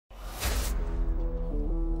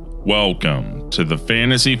Welcome to the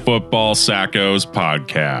Fantasy Football Sackos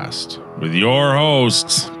podcast with your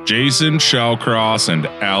hosts, Jason Shellcross and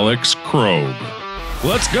Alex Krogh.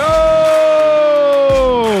 Let's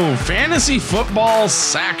go! Fantasy Football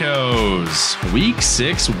Sackos. Week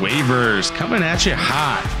 6 waivers coming at you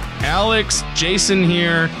hot. Alex, Jason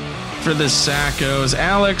here for the Sackos.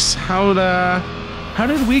 Alex, how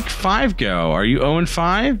did week 5 go? Are you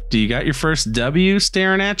 0-5? Do you got your first W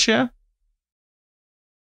staring at you?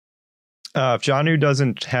 If Janu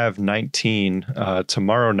doesn't have 19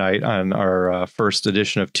 tomorrow night on our first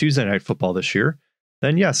edition of Tuesday Night Football this year,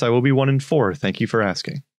 then yes, I will be 1-4. Thank you for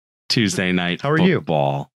asking. Tuesday night. How are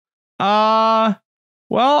football.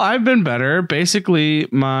 Well, I've been better. Basically,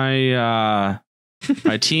 my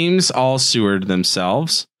my teams all sewered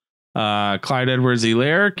themselves. Clyde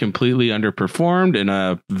Edwards-Helaire completely underperformed in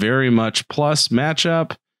a very much plus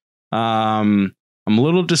matchup. I'm a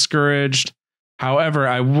little discouraged. However,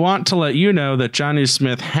 I want to let you know that Jonnu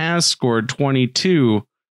Smith has scored 22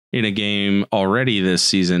 in a game already this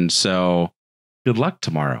season. So good luck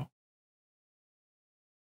tomorrow.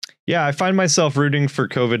 Yeah, I find myself rooting for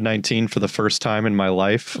COVID-19 for the first time in my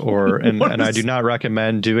life, and I do not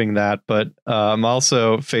recommend doing that. But I'm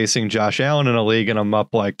also facing Josh Allen in a league and I'm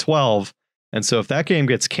up like 12. And so if that game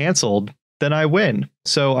gets canceled, then I win.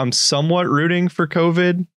 So I'm somewhat rooting for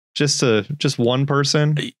COVID, just one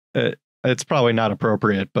person. It's probably not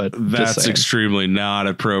appropriate, but that's extremely not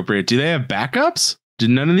appropriate. Do they have backups? Do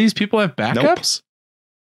none of these people have backups?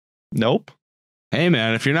 Nope. Hey,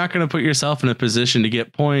 man, if you're not going to put yourself in a position to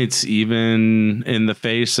get points, even in the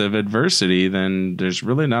face of adversity, then there's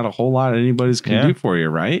really not a whole lot anybody's can do for you,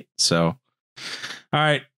 right? So, all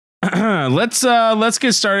right, let's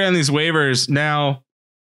get started on these waivers. Now,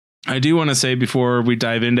 I do want to say before we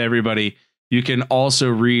dive into everybody, you can also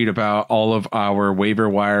read about all of our waiver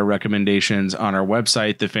wire recommendations on our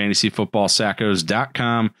website,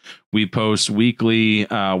 thefantasyfootballsackos.com. We post weekly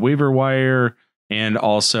waiver wire and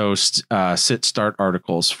also sit-start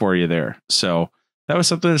articles for you there. So that was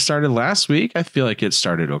something that started last week. I feel like it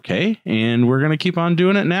started okay, and we're going to keep on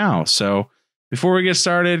doing it now. So before we get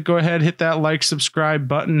started, go ahead, hit that like, subscribe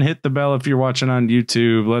button, hit the bell if you're watching on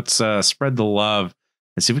YouTube. Let's spread the love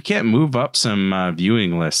and see if we can't move up some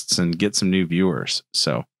viewing lists and get some new viewers.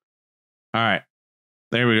 So, all right,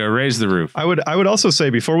 there we go. Raise the roof. I would also say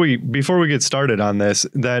before we get started on this,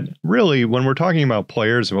 that really when we're talking about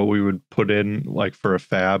players and what we would put in like for a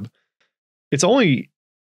FAAB, it's only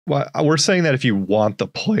we're saying that if you want the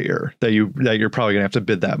player that you're probably gonna have to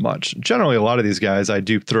bid that much. Generally, a lot of these guys I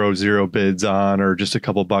do throw 0 bids on or just a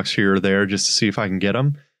couple bucks here or there just to see if I can get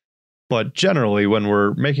them. But generally, when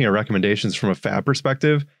we're making our recommendations from a FAAB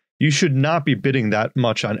perspective, you should not be bidding that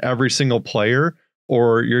much on every single player,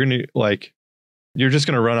 or you're just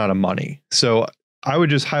going to run out of money. So I would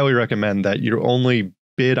just highly recommend that you only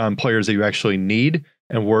bid on players that you actually need.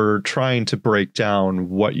 And we're trying to break down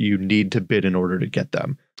what you need to bid in order to get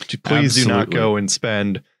them. Please do not go and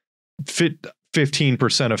spend 15%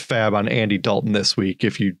 of FAAB on Andy Dalton this week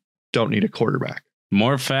if you don't need a quarterback.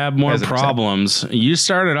 More FAAB, more problems. You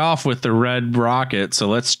started off with the red rocket, so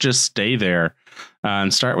let's just stay there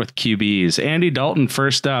and start with QBs. Andy Dalton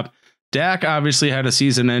first up. Dak obviously had a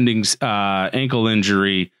season-ending ankle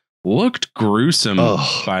injury. Looked gruesome,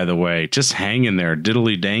 by the way. Just hanging there,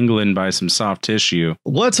 diddly-dangling by some soft tissue.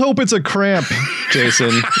 Let's hope it's a cramp,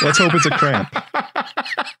 Jason. Let's hope it's a cramp.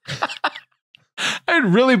 I had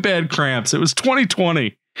really bad cramps. It was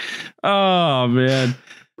 2020. Oh, man.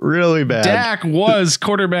 Really bad. Dak was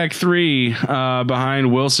quarterback 3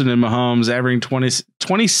 behind Wilson and Mahomes, averaging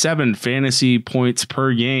 27 fantasy points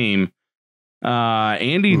per game.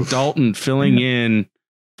 Andy Dalton filling in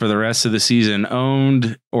for the rest of the season,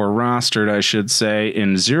 owned or rostered, I should say,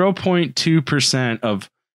 in 0.2% of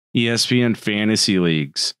ESPN fantasy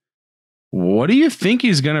leagues. What do you think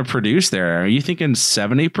he's going to produce there? Are you thinking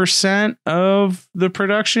 70% of the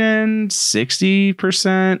production?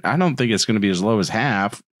 60%? I don't think it's going to be as low as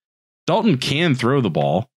half. Dalton can throw the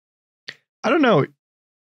ball. I don't know.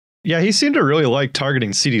 Yeah, he seemed to really like targeting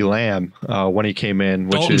CeeDee Lamb when he came in,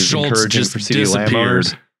 which Dalton is Schultz encouraging just for CeeDee Lamb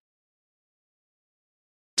owners.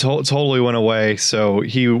 Totally went away. So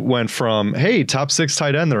he went from, hey, top 6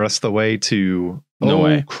 tight end the rest of the way to, no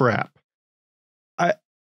way. Crap.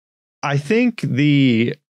 I think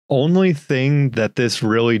the only thing that this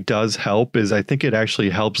really does help is I think it actually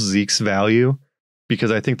helps Zeke's value, because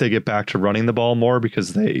I think they get back to running the ball more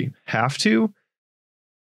because they have to.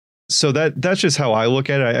 So that's just how I look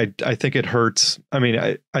at it. I think it hurts. I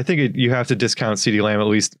mean, I think you have to discount CeeDee Lamb at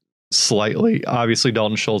least slightly. Obviously,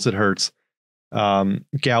 Dalton Schultz, it hurts.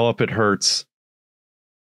 Gallup, it hurts.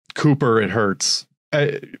 Cooper, it hurts.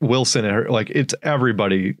 Wilson, like it's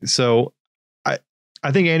everybody. So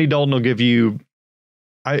I think Andy Dalton will give you.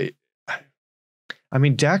 I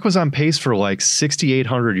mean, Dak was on pace for like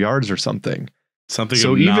 6,800 yards or something. Something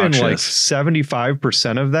so obnoxious. Even like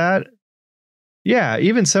 75% of that. Yeah,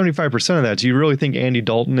 even 75% of that. Do you really think Andy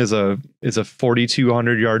Dalton is a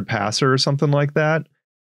 4,200 yard passer or something like that?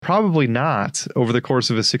 Probably not over the course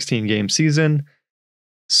of a 16 game season.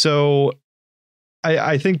 So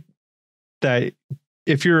I think that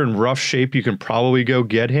if you're in rough shape, you can probably go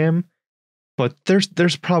get him. But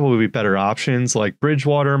there's probably better options, like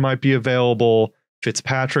Bridgewater might be available.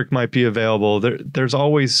 Fitzpatrick might be available. There's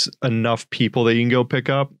always enough people that you can go pick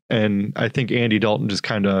up. And I think Andy Dalton just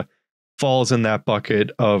kind of falls in that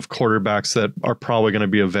bucket of quarterbacks that are probably going to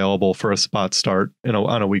be available for a spot start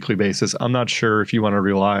on a weekly basis. I'm not sure if you want to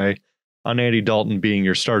rely on Andy Dalton being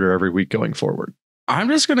your starter every week going forward. I'm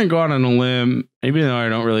just going to go out on a limb, even though I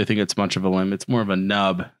don't really think it's much of a limb. It's more of a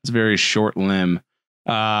nub. It's a very short limb.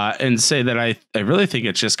 And say that I really think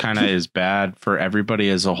it's just kind of is bad for everybody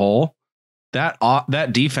as a whole. That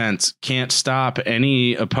defense can't stop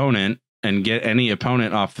any opponent and get any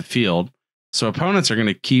opponent off the field. So opponents are going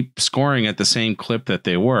to keep scoring at the same clip that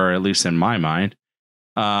they were, at least in my mind.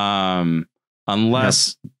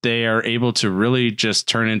 Unless they are able to really just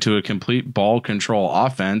turn into a complete ball control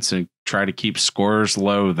offense and try to keep scores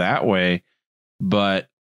low that way. But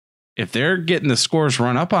if they're getting the scores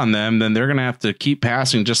run up on them, then they're going to have to keep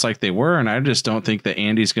passing just like they were. And I just don't think that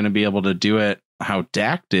Andy's going to be able to do it how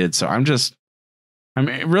Dak did. So I'm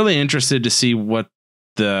really interested to see what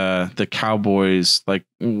the Cowboys, like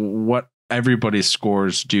what everybody's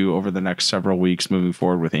scores do over the next several weeks moving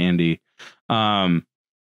forward with Andy.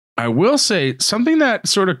 I will say something that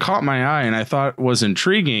sort of caught my eye and I thought was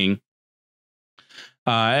intriguing.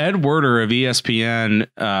 Ed Werder of ESPN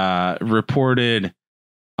reported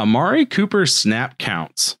Amari Cooper's snap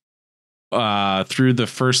counts through the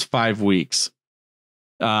first 5 weeks.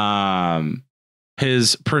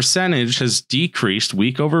 His percentage has decreased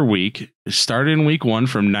week over week. It started in week 1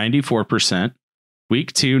 from 94%,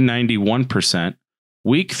 week 2, 91%,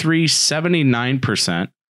 week 3, 79%,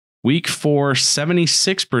 week 4,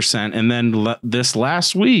 76%. And then this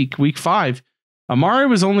last week, week 5, Amari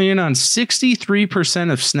was only in on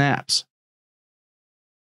 63% of snaps.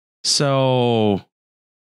 So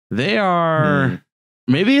they are,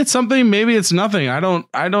 maybe it's something, maybe it's nothing. I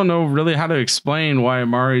don't know really how to explain why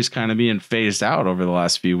Amari's kind of being phased out over the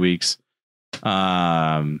last few weeks.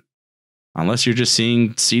 Unless you're just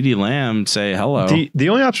seeing CeeDee Lamb say hello. The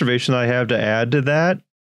only observation I have to add to that.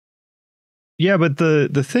 Yeah, but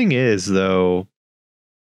the thing is though,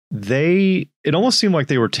 it almost seemed like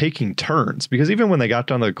they were taking turns, because even when they got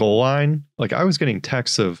down the goal line, like I was getting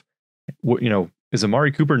texts of, is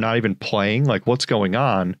Amari Cooper not even playing? Like, what's going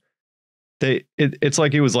on? It's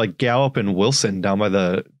like it was like Gallup and Wilson down by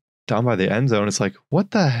the end zone. It's like,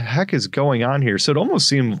 what the heck is going on here? So it almost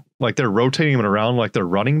seemed like they're rotating them around like they're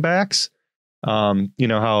running backs. You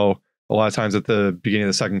know how a lot of times at the beginning of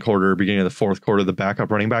the second quarter, beginning of the fourth quarter, the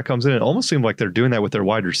backup running back comes in. It almost seemed like they're doing that with their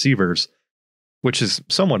wide receivers, which is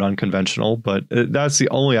somewhat unconventional, but that's the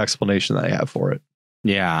only explanation that I have for it.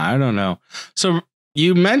 Yeah, I don't know. So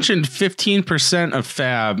you mentioned 15% of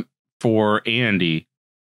FAAB for Andy.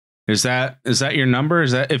 Is that your number?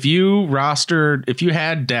 Is that if you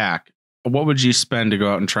had Dak, what would you spend to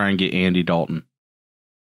go out and try and get Andy Dalton?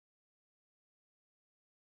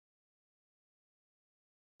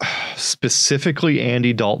 Specifically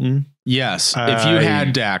Andy Dalton? Yes. If you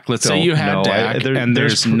had Dak, let's say you had Dak and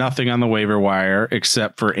there's nothing on the waiver wire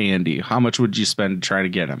except for Andy, how much would you spend to try to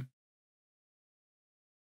get him?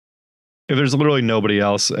 If there's literally nobody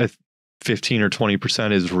else, 15 or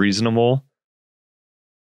 20% is reasonable.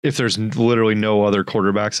 If there's literally no other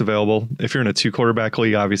quarterbacks available, if you're in a 2 quarterback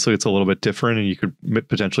league, obviously it's a little bit different and you could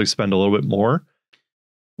potentially spend a little bit more.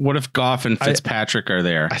 What if Goff and Fitzpatrick are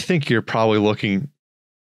there? I think you're probably looking.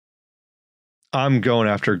 I'm going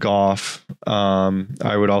after Goff.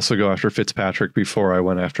 I would also go after Fitzpatrick before I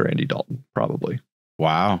went after Andy Dalton, probably.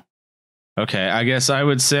 Wow. Okay. I guess I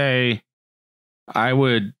would say I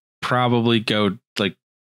would probably go like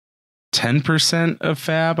 10% of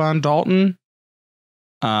FAAB on Dalton.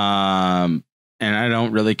 And I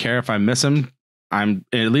don't really care if I miss him. I'm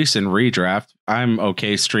at least in redraft. I'm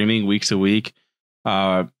okay streaming week to week.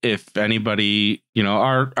 If anybody,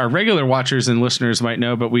 our regular watchers and listeners might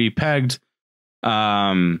know, but we pegged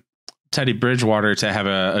Teddy Bridgewater to have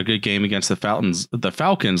a good game against the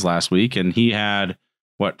Falcons last week, and he had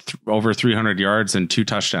over 300 yards and 2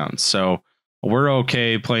 touchdowns. So we're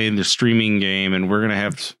okay playing the streaming game, and we're going to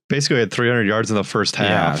have basically had 300 yards in the first half.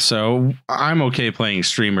 Yeah, so I'm okay playing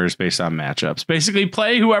streamers based on matchups. Basically,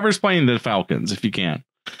 play whoever's playing the Falcons if you can.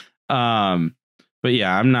 But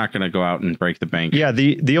yeah, I'm not going to go out and break the bank. Yeah,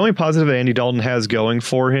 the only positive that Andy Dalton has going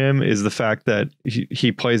for him is the fact that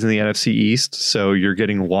he plays in the NFC East. So you're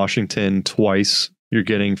getting Washington twice, you're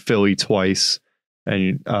getting Philly twice,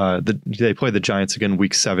 and they play the Giants again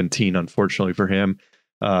week 17, unfortunately for him.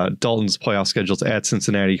 Dalton's playoff schedules at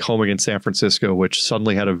Cincinnati, home against San Francisco, which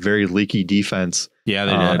suddenly had a very leaky defense. Yeah,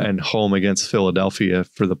 they did. And home against Philadelphia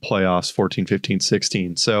for the playoffs, 14, 15,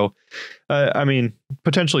 16. So, I mean,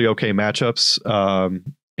 potentially okay matchups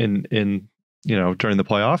in during the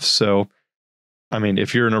playoffs. So, I mean,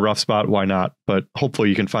 if you're in a rough spot, why not? But hopefully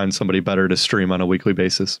you can find somebody better to stream on a weekly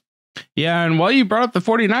basis. Yeah, and while you brought up the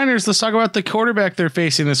 49ers, let's talk about the quarterback they're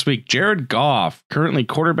facing this week. Jared Goff, currently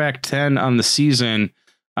quarterback 10 on the season,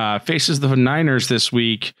 faces the Niners this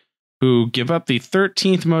week, who give up the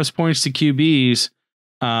 13th most points to QBs.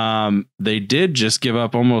 They did just give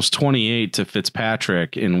up almost 28 to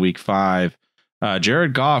Fitzpatrick in week 5.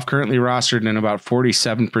 Jared Goff currently rostered in about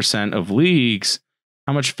 47% of leagues.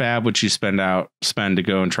 How much FAAB would you spend to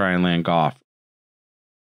go and try and land Goff?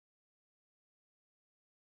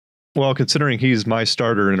 Well, considering he's my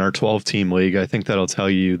starter in our 12-team league, I think that'll tell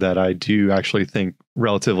you that I do actually think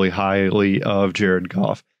relatively highly of Jared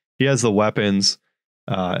Goff. He has the weapons.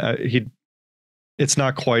 It's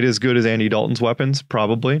not quite as good as Andy Dalton's weapons,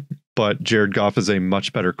 probably, but Jared Goff is a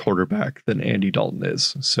much better quarterback than Andy Dalton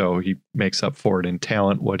is. So he makes up for it in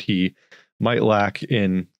talent, what he might lack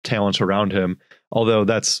in talent around him. Although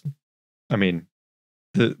the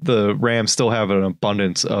Rams still have an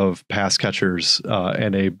abundance of pass catchers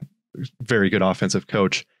and a very good offensive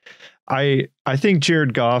coach. I think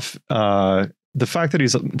Jared Goff, the fact that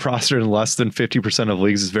he's rostered in less than 50% of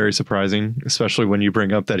leagues is very surprising, especially when you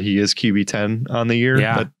bring up that he is QB 10 on the year.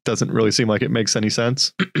 Yeah. That doesn't really seem like it makes any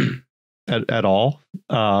sense at all.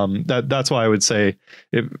 That's why I would say,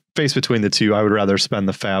 if faced between the two, I would rather spend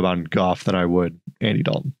the FAAB on Goff than I would Andy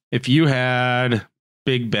Dalton. If you had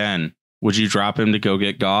Big Ben, would you drop him to go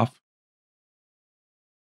get Goff?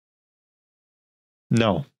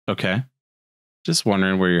 No. Okay. Just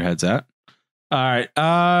wondering where your head's at. All right.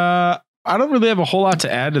 I don't really have a whole lot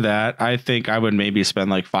to add to that. I think I would maybe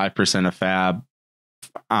spend like 5% of FAAB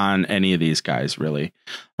on any of these guys, really.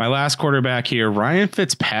 My last quarterback here, Ryan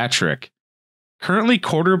Fitzpatrick, currently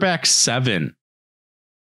quarterback 7,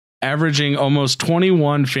 averaging almost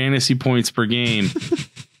 21 fantasy points per game.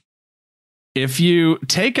 If you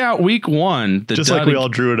take out week 1, just like we all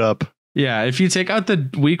drew it up. Yeah, if you take out the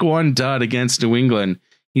week 1 dud against New England,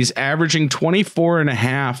 he's averaging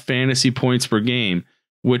 24.5 fantasy points per game,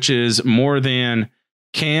 which is more than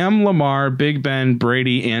Cam, Lamar, Big Ben,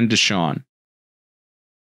 Brady, and Deshaun.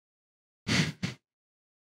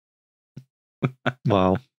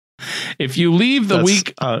 Wow. If you leave the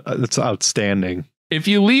that's outstanding. If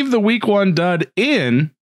you leave the week 1 dud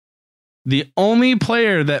in, the only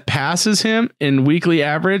player that passes him in weekly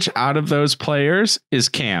average out of those players is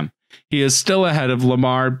Cam. He is still ahead of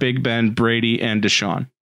Lamar, Big Ben, Brady, and Deshaun.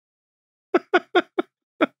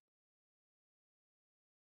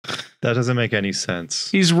 That doesn't make any sense.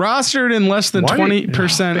 He's rostered in less than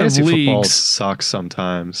 20% of leagues. Football sucks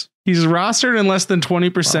sometimes. He's rostered in less than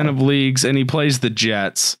 20% of leagues, and he plays the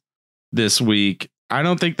Jets this week. I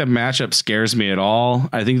don't think the matchup scares me at all.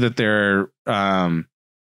 I think that their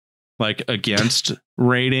against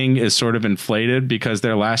rating is sort of inflated because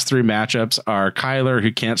their last 3 matchups are Kyler,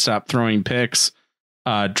 who can't stop throwing picks,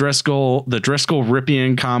 the Driscoll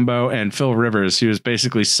Ripien combo, and Phil Rivers, who is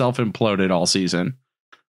basically self-imploded all season.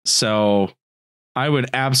 So I would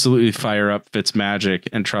absolutely fire up Fitzmagic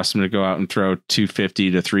and trust him to go out and throw 250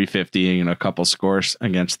 to 350 and a couple scores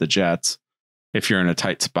against the Jets if you're in a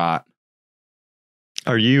tight spot.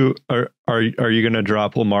 Are you going to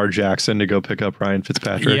drop Lamar Jackson to go pick up Ryan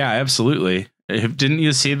Fitzpatrick? Yeah, absolutely. Didn't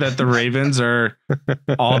you see that the Ravens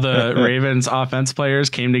all the Ravens offense players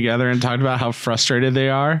came together and talked about how frustrated they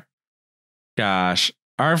are? Gosh,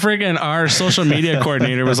 our social media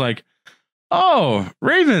coordinator was like, "Oh,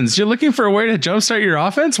 Ravens, you're looking for a way to jumpstart your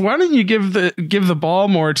offense? Why don't you give the ball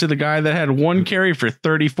more to the guy that had 1 carry for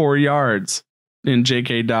 34 yards in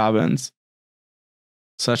J.K. Dobbins?"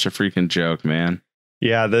 Such a freaking joke, man.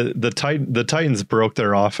 Yeah, the Titans broke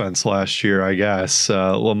their offense last year, I guess.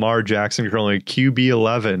 Lamar Jackson currently QB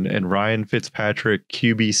 11 and Ryan Fitzpatrick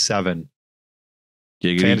QB 7.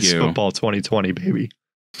 Fantasy football 2020, baby.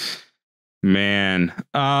 Man,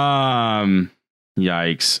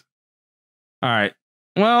 yikes. All right.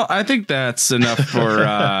 Well, I think that's enough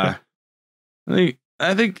for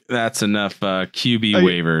I think that's enough QB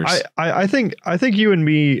waivers. I think you and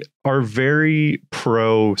me are very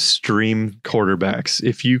pro stream quarterbacks.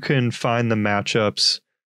 If you can find the matchups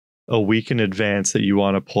a week in advance that you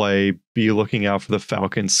want to play, be looking out for the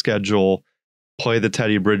Falcons schedule, play the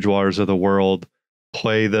Teddy Bridgewaters of the world,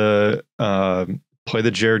 play the Jared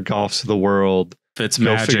Goffs of the world.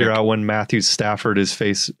 Go figure out when Matthew Stafford is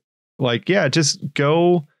just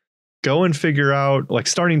go and figure out, like,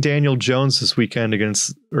 starting Daniel Jones this weekend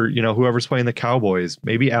against, or, whoever's playing the Cowboys.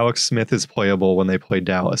 Maybe Alex Smith is playable when they play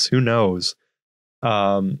Dallas. Who knows?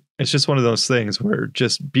 It's just one of those things where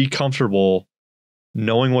just be comfortable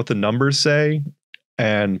knowing what the numbers say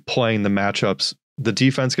and playing the matchups. The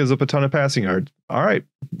defense gives up a ton of passing yards. All right,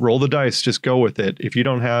 roll the dice. Just go with it. If you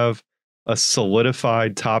don't have a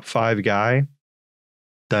solidified top 5 guy,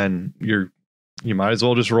 then you might as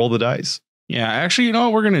well just roll the dice. Yeah, actually, you know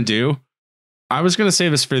what we're going to do? I was going to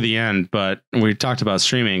save this for the end, but we talked about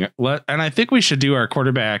streaming. And I think we should do our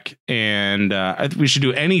quarterback, and we should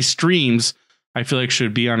do any streams I feel like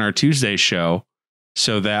should be on our Tuesday show.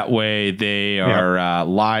 So that way they are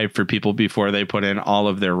live for people before they put in all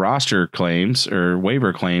of their roster claims or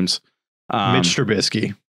waiver claims. Mitch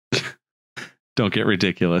Trubisky. Don't get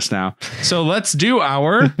ridiculous now. So let's do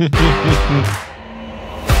our...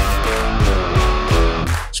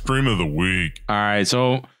 Stream of the week. All right,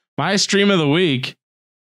 so my stream of the week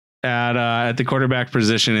at the quarterback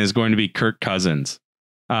position is going to be Kirk Cousins.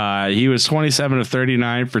 He was 27 of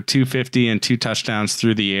 39 for 250 and 2 touchdowns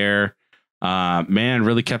through the air. Man,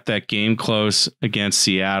 really kept that game close against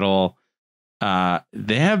Seattle.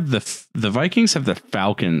 They have the Vikings have the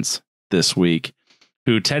Falcons this week,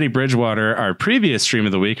 who Teddy Bridgewater, our previous stream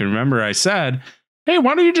of the week. And remember, I said, hey,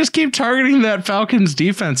 why don't you just keep targeting that Falcons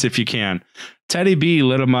defense if you can? Teddy B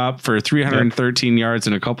lit him up for 313 yards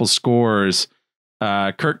and a couple scores.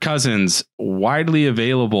 Kirk Cousins, widely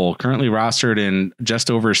available, currently rostered in just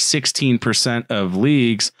over 16% of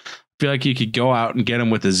leagues. Feel like you could go out and get him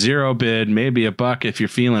with a 0 bid, maybe $1 if you're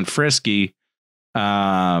feeling frisky.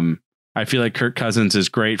 I feel like Kirk Cousins is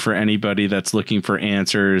great for anybody that's looking for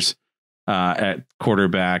answers at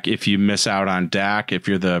quarterback. If you miss out on Dak, if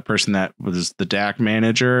you're the person that was the Dak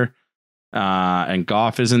manager and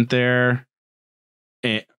Goff isn't there,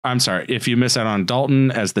 I'm sorry, if you miss out on Dalton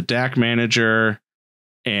as the Dak manager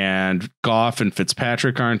and Goff and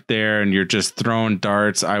Fitzpatrick aren't there and you're just throwing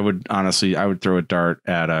darts, I would throw a dart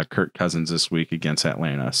at Kirk Cousins this week against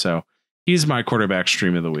Atlanta. So he's my quarterback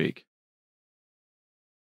stream of the week.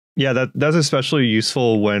 Yeah, that's especially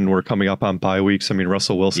useful when we're coming up on bye weeks. I mean,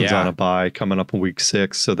 Russell Wilson's on a bye coming up in week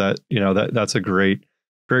 6. So that's a great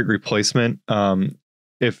replacement.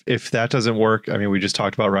 If that doesn't work, I mean, we just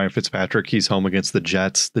talked about Ryan Fitzpatrick. He's home against the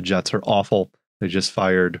Jets. The Jets are awful. They just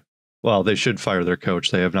fired. Well, they should fire their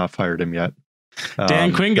coach. They have not fired him yet.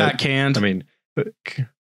 Dan Quinn got canned. I mean,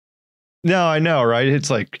 no, I know, right?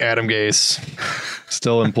 It's like Adam Gase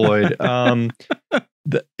still employed. I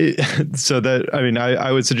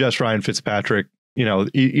would suggest Ryan Fitzpatrick.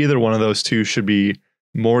 Either one of those two should be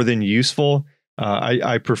more than useful.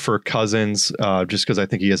 I prefer Cousins just because I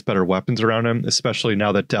think he has better weapons around him, especially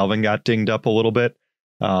now that Dalvin got dinged up a little bit.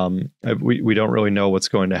 We don't really know what's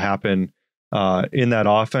going to happen in that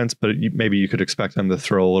offense, but maybe you could expect them to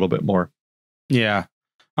throw a little bit more. Yeah.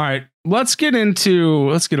 All right. Let's get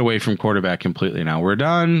away from quarterback completely now. We're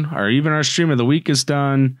done. Our stream of the week is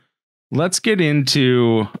done. Let's get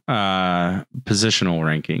into positional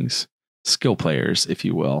rankings, skill players, if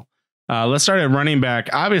you will. Let's start at running back.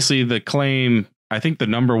 Obviously, I think the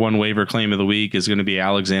number one waiver claim of the week is going to be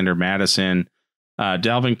Alexander Mattison.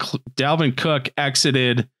 Dalvin Cook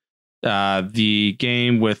exited the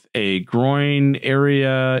game with a groin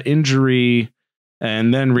area injury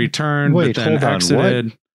and then returned, but then exited.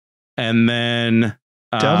 What? And then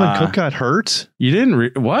Dalvin Cook got hurt? You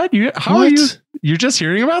didn't what? You're just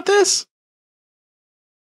hearing about this?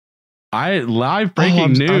 Live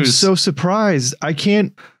breaking news. I'm so surprised. I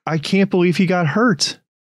can't believe he got hurt.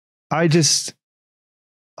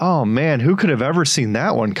 Oh man, who could have ever seen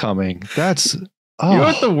that one coming? You know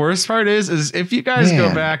what the worst part is if you guys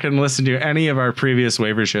go back and listen to any of our previous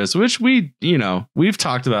waiver shows, which we've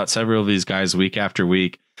talked about several of these guys week after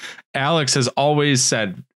week. Alex has always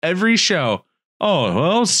said every show, oh,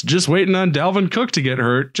 well, just waiting on Dalvin Cook to get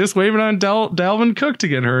hurt. Just waiting on Dalvin Cook to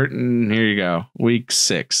get hurt. And here you go. Week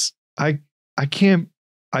 6. I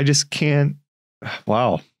just can't.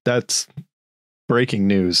 Wow. That's breaking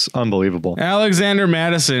news. Unbelievable. Alexander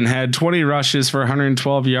Mattison had 20 rushes for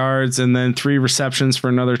 112 yards and then 3 receptions for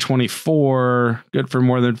another 24. Good for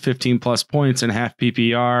more than 15 plus points in half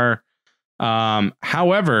PPR.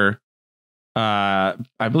 However, I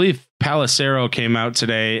believe Palacero came out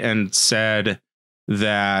today and said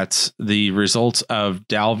that the results of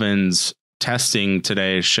Dalvin's testing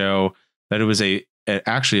today show that it was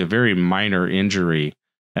actually a very minor injury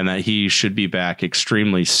and that he should be back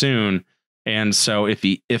extremely soon. And so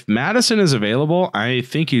if Mattison is available, I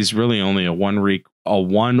think he's really only a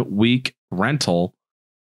 1 week rental,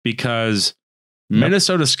 because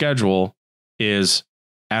Minnesota's schedule is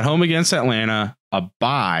at home against Atlanta, a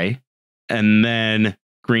bye, and then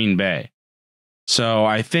Green Bay. So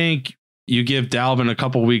I think you give Dalvin a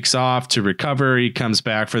couple weeks off to recover. He comes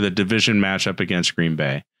back for the division matchup against Green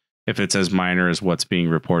Bay, if it's as minor as what's being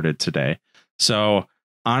reported today. So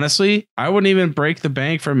honestly, I wouldn't even break the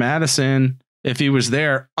bank for Mattison if he was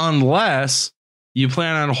there, unless you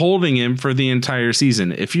plan on holding him for the entire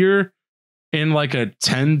season. If you're in like a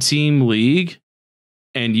 10-team league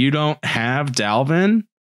and you don't have Dalvin,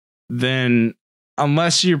 then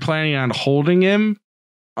unless you're planning on holding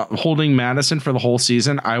Mattison for the whole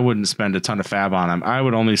season, I wouldn't spend a ton of FAAB on him. I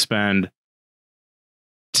would only spend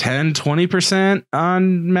 10-20%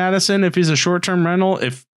 on Mattison if he's a short-term rental.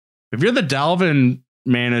 If you're the Dalvin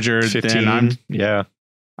manager, 15, then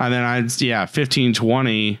and then I'd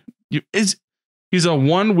 15-20. He's a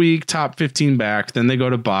 1 week top 15 back, then they go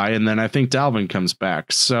to bye, and then I think Dalvin comes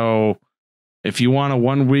back. So if you want a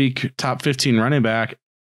 1 week top 15 running back,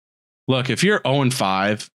 look, if you're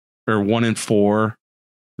 0-5 or 1-4,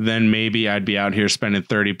 then maybe I'd be out here spending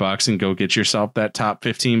 $30 and go get yourself that top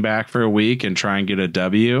 15 back for a week and try and get a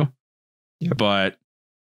W. Yep. But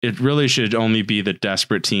it really should only be the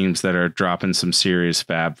desperate teams that are dropping some serious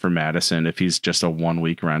FAAB for Mattison if he's just a 1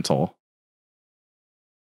 week rental.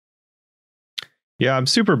 Yeah, I'm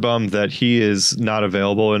super bummed that he is not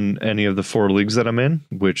available in any of the 4 leagues that I'm in,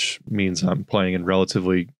 which means I'm playing in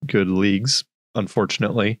relatively good leagues,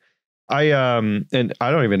 unfortunately. And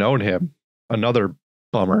I don't even own him. Another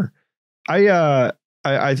bummer. I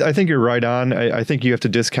think you're right on. I think you have to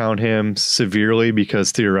discount him severely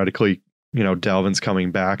because theoretically, Dalvin's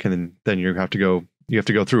coming back, and then you have to go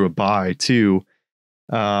through a bye too.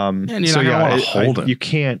 And you're not gonna want to hold him. You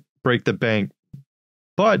can't break the bank.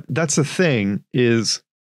 But that's the thing is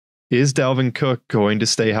Dalvin Cook going to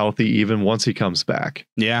stay healthy even once he comes back?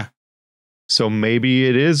 Yeah. So maybe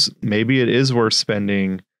it is worth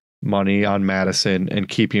spending money on Mattison and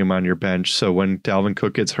keeping him on your bench. So when Dalvin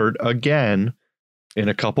Cook gets hurt again in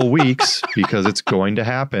a couple weeks, because it's going to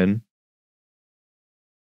happen,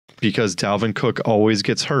 because Dalvin Cook always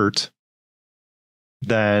gets hurt,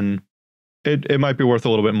 then it might be worth a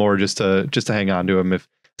little bit more just to hang on to him,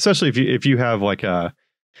 especially if you have like a,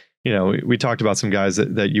 we talked about some guys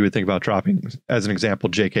that you would think about dropping. As an example,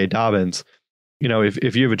 J.K. Dobbins.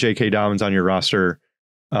 If you have a J.K. Dobbins on your roster,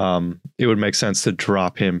 it would make sense to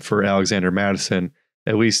drop him for Alexander Mattison.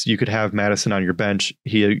 At least you could have Mattison on your bench.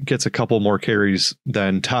 He gets a couple more carries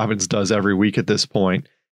than Dobbins does every week at this point,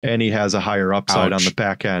 and he has a higher upside on the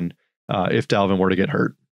back end if Dalvin were to get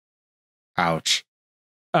hurt. Ouch.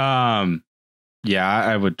 Yeah,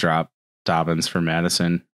 I would drop Dobbins for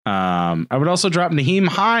Mattison. I would also drop Nyheim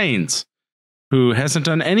Hines, who hasn't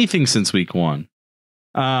done anything since week 1.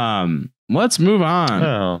 Let's move on.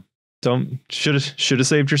 Oh, should have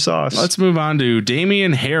saved your sauce. Let's move on to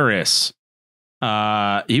Damien Harris.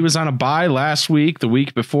 He was on a bye last week. The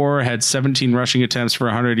week before had 17 rushing attempts for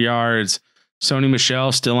 100 yards. Sony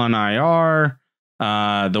Michel still on IR.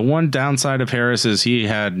 The one downside of Harris is he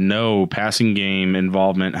had no passing game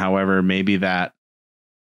involvement. However, maybe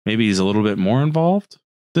he's a little bit more involved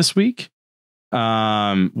this week.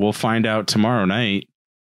 We'll find out tomorrow night.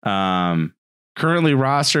 Currently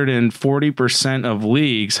rostered in 40% of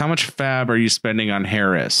leagues. How much FAAB are you spending on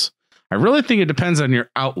Harris? I really think it depends on your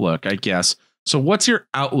outlook, I guess. So what's your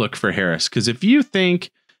outlook for Harris? Because if you think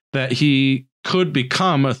that he could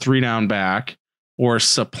become a 3-down back or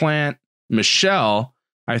supplant Michelle,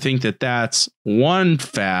 I think that's one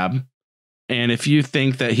FAAB. And if you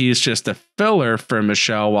think that he's just a filler for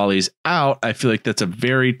Michelle while he's out, I feel like that's a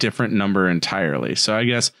very different number entirely. So I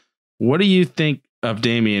guess, what do you think of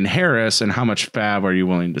Damien Harris, and how much FAAB are you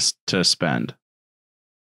willing to spend?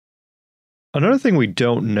 Another thing we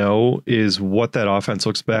don't know is what that offense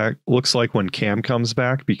looks like when Cam comes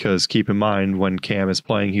back, because keep in mind, when Cam is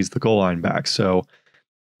playing, he's the goal line back. So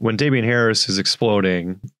when Damien Harris is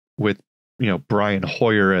exploding with, Brian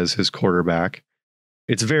Hoyer as his quarterback,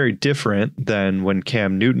 it's very different than when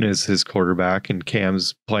Cam Newton is his quarterback and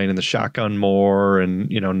Cam's playing in the shotgun more and,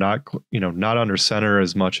 not under center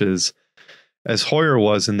as much as Hoyer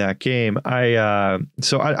was in that game. I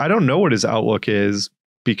don't know what his outlook is,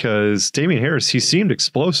 because Damien Harris, he seemed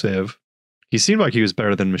explosive. He seemed like he was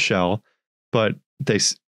better than Michelle, but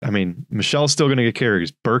I mean, Michelle's still going to get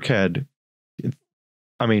carries. Burkhead,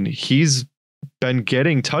 I mean, he's been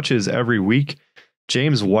getting touches every week.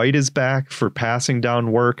 James White is back for passing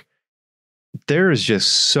down work. There is just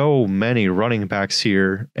so many running backs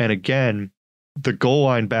here. And again, the goal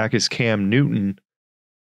line back is Cam Newton.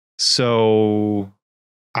 So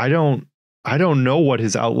I don't know what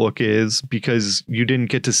his outlook is because you didn't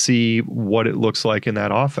get to see what it looks like in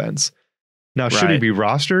that offense. Now, should he be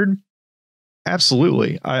rostered?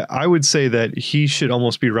 Absolutely. I would say that he should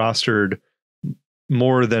almost be rostered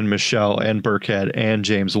more than Michelle and Burkhead and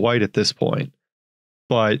James White at this point.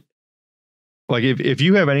 But like if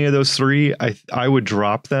you have any of those three, I would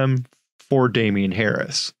drop them for Damien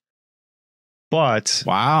Harris. But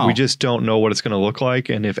we just don't know what it's going to look like.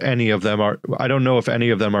 And if any of them are, I don't know if any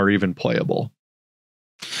of them are even playable.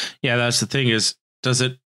 Yeah, that's the thing is, does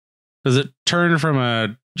it turn from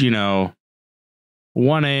a,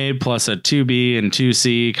 1A plus a 2B and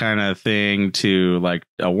 2C kind of thing to like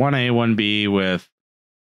a 1A, 1B with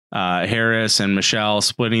Harris and Michelle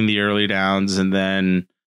splitting the early downs, and then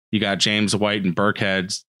you got James White and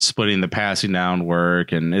Burkhead splitting the passing down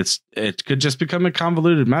work, and it could just become a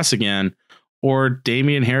convoluted mess again. Or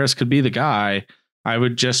Damien Harris could be the guy. I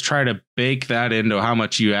would just try to bake that into how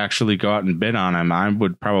much you actually go out and bid on him. I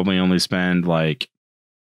would probably only spend like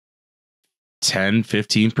 10,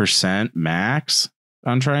 15% max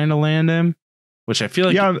on trying to land him, which I feel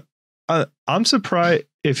like. Yeah, I'm surprised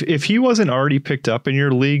if he wasn't already picked up in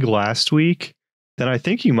your league last week, then I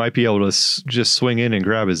think you might be able to just swing in and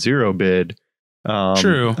grab a zero bid.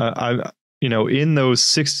 True. In those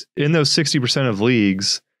 60% of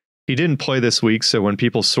leagues, he didn't play this week. So when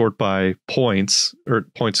people sort by points or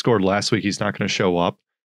points scored last week, he's not going to show up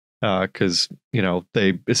because,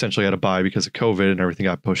 they essentially had a bye because of COVID and everything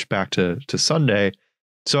got pushed back to Sunday.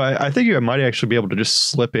 So I think you might actually be able to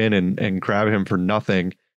just slip in and grab him for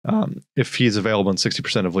nothing if he's available in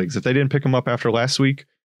 60% of leagues. If they didn't pick him up after last week,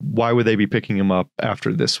 why would they be picking him up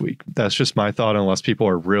after this week? That's just my thought, unless people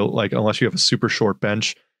are unless you have a super short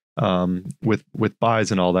bench with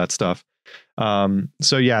buys and all that stuff.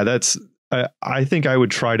 So yeah, I think I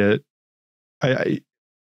would try to,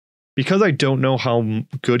 because I don't know how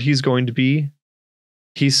good he's going to be.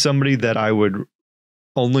 He's somebody that I would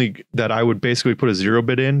basically put a zero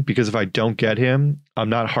bid in, because if I don't get him, I'm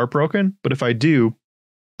not heartbroken. But if I do,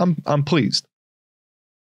 I'm pleased.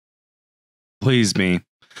 Please me.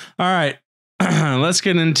 All right. Let's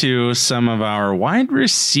get into some of our wide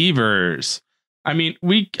receivers. I mean,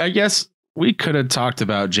 I guess we could have talked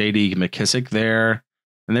about JD McKissick there,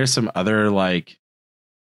 and there's some other like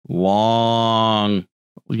long,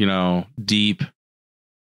 deep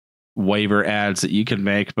waiver ads that you could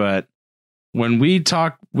make. But when we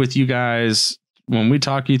talk with you guys, when we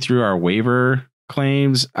talk you through our waiver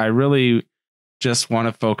claims, I really just want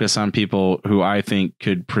to focus on people who I think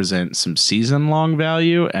could present some season long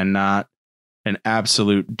value and not an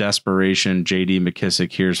absolute desperation. JD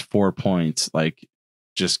McKissick, here's 4 points, like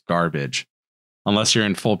just garbage. Unless you're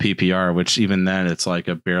in full PPR, which even then it's like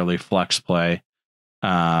a barely flex play.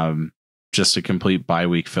 Just a complete bye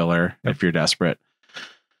week filler if you're desperate.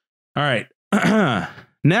 All right.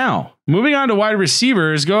 Now, moving on to wide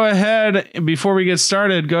receivers, go ahead. Before we get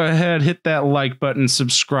started, go ahead, hit that like button,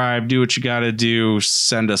 subscribe, do what you got to do.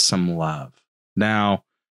 Send us some love. Now,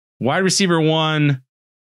 wide receiver 1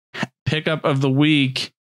 pickup of the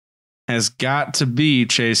week has got to be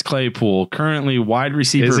Chase Claypool. Currently wide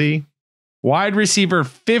receiver. Is he? Wide receiver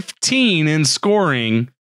 15 in scoring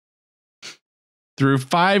through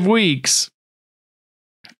 5 weeks.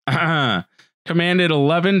 Commanded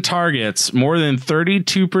 11 targets, more than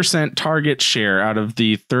 32% target share out of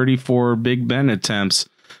the 34 Big Ben attempts.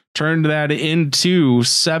 Turned that into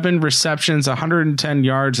 7 receptions, 110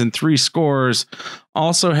 yards, and 3 scores.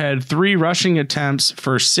 Also had 3 rushing attempts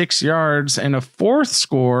for 6 yards and a 4th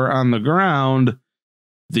score on the ground.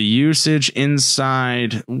 The usage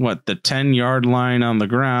inside, the 10-yard line on the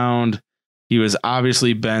ground. He was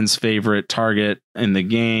obviously Ben's favorite target in the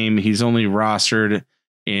game. He's only rostered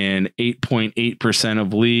in 8.8%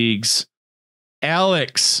 of leagues.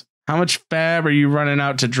 Alex, how much FAAB are you running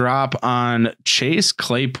out to drop on Chase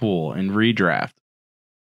Claypool in redraft?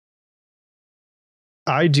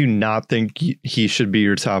 I do not think he should be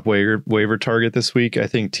your top waiver target this week. I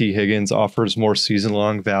think T. Higgins offers more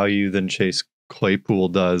season-long value than Chase Claypool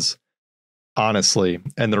does, honestly.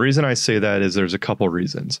 And the reason I say that is there's a couple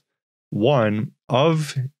reasons. One,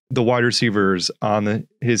 of the wide receivers on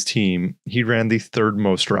his team, he ran the 3rd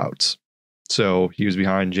most routes. So he was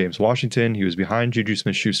behind James Washington. He was behind Juju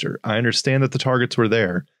Smith-Schuster. I understand that the targets were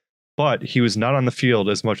there, but he was not on the field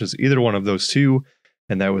as much as either one of those two.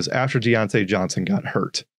 And that was after Deontay Johnson got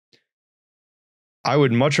hurt. I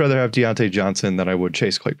would much rather have Deontay Johnson than I would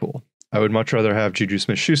Chase Claypool. I would much rather have Juju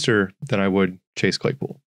Smith-Schuster than I would Chase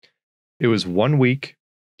Claypool. It was 1 week.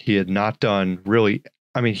 He had not done really.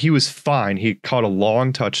 I mean, he was fine. He caught a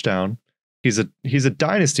long touchdown. He's a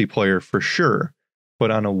dynasty player for sure.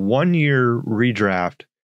 But on a 1-year redraft,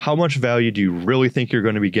 how much value do you really think you're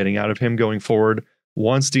going to be getting out of him going forward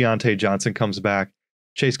once Deontay Johnson comes back?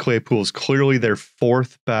 Chase Claypool is clearly their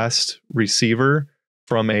 4th best receiver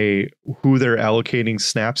from who they're allocating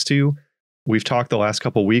snaps to. We've talked the last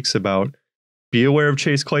couple of weeks about be aware of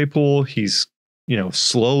Chase Claypool. He's,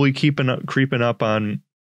 slowly creeping up on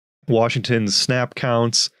Washington's snap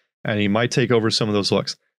counts, and he might take over some of those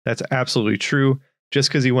looks. That's absolutely true. Just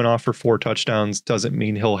because he went off for 4 touchdowns doesn't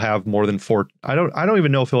mean he'll have more than 4. I don't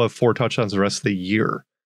even know if he'll have 4 touchdowns the rest of the year.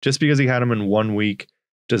 Just because he had him in 1 week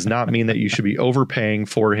does not mean that you should be overpaying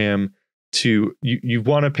for him. You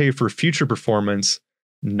want to pay for future performance,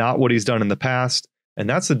 not what he's done in the past. And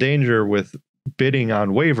that's the danger with bidding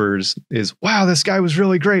on waivers is, wow, this guy was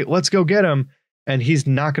really great. Let's go get him. And he's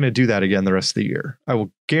not going to do that again the rest of the year. I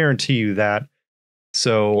will guarantee you that.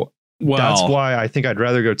 So that's why I think I'd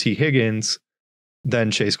rather go T. Higgins than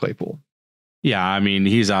Chase Claypool. Yeah, I mean,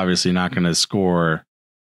 he's obviously not going to score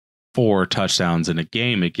 4 touchdowns in a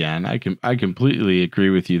game again. I completely agree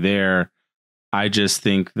with you there. I just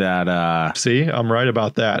think that see, I'm right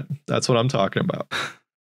about that. That's what I'm talking about.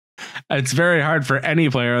 It's very hard for any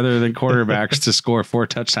player other than quarterbacks to score 4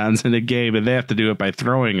 touchdowns in a game, and they have to do it by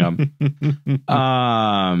throwing them.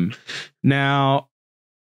 Now,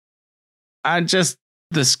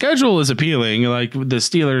 the schedule is appealing. Like the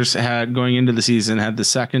Steelers had going into the season had the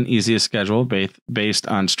 2nd easiest schedule based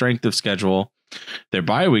on strength of schedule. Their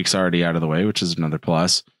bye week's already out of the way, which is another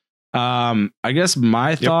plus. I guess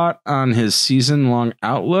my thought on his season long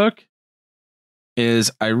outlook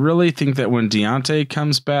is I really think that when Deontay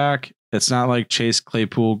comes back, it's not like Chase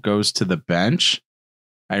Claypool goes to the bench.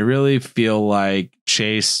 I really feel like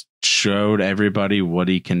Chase showed everybody what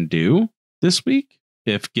he can do this week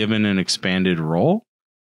if given an expanded role.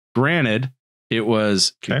 Granted, it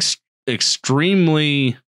was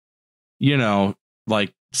extremely,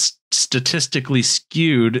 statistically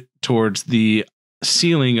skewed towards the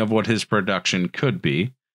ceiling of what his production could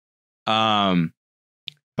be.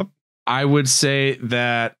 I would say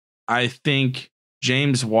that I think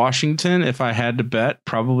James Washington, if I had to bet,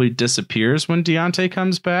 probably disappears when Deontay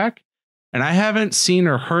comes back. And I haven't seen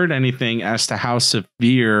or heard anything as to how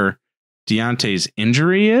severe Deontay's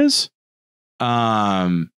injury is.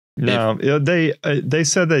 No, they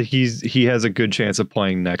said that he has a good chance of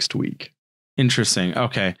playing next week. Interesting.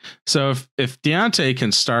 Okay. So if Deontay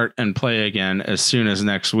can start and play again as soon as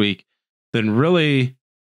next week, then really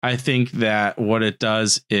I think that what it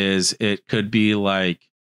does is it could be like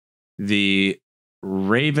the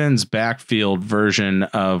Ravens backfield version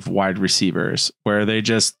of wide receivers, where they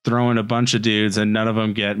just throw in a bunch of dudes and none of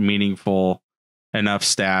them get meaningful enough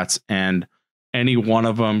stats, and any one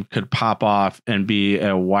of them could pop off and be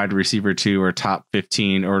a wide receiver 2 or top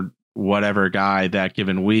 15 or whatever guy that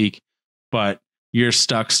given week. But you're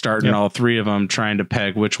stuck starting all 3 of them, trying to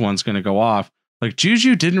peg which one's going to go off. Like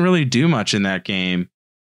Juju didn't really do much in that game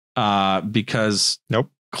because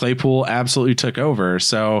Claypool absolutely took over.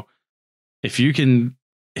 So if you can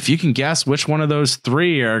guess which one of those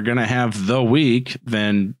 3 are going to have the week,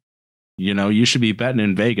 then you should be betting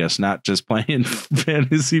in Vegas, not just playing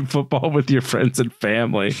fantasy football with your friends and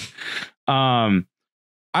family. I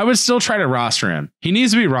would still try to roster him. He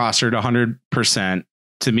needs to be rostered 100%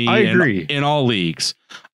 to me. I agree. In all leagues.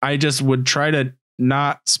 I just would try to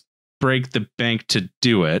not break the bank to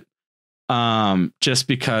do it. Just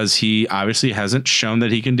because he obviously hasn't shown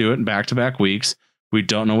that he can do it in back-to-back weeks. We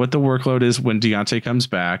don't know what the workload is when Deontay comes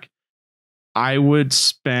back. I would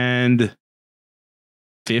spend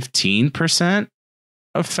 15%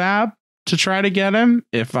 of FAAB to try to get him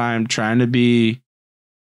if I'm trying to be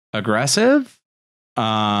aggressive.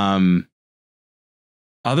 Other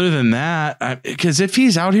than that, because if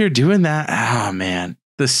he's out here doing that, oh man,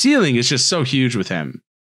 the ceiling is just so huge with him.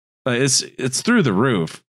 It's through the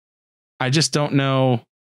roof. I just don't know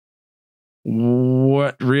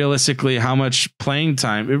how much playing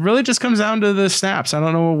time. It really just comes down to the snaps. I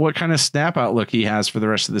don't know what kind of snap outlook he has for the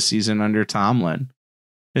rest of the season under Tomlin.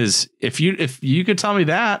 If you could tell me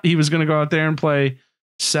that he was going to go out there and play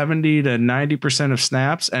 70 to 90% of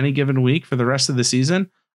snaps any given week for the rest of the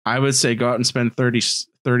season, I would say go out and spend 30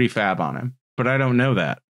 FAAB on him, but I don't know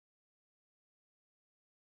that.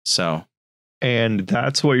 So. And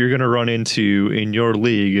that's what you're going to run into in your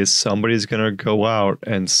league is somebody's going to go out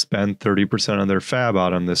and spend 30% of their FAAB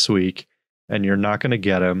on him this week, and you're not going to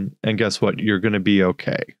get him. And guess what? You're going to be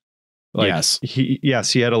okay. Like, yes.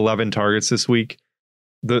 He had 11 targets this week.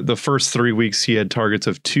 The first 3 weeks he had targets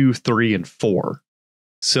of 2, 3, and 4.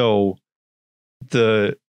 So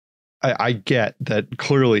I get that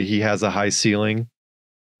clearly he has a high ceiling,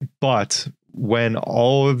 but when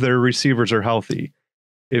all of their receivers are healthy,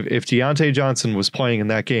 if Deontay Johnson was playing in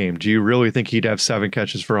that game, do you really think he'd have 7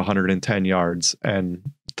 catches for 110 yards and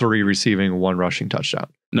 3 receiving, 1 rushing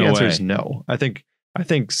touchdown? No the answer way. is no. I think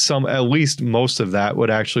at least most of that would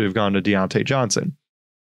actually have gone to Deontay Johnson.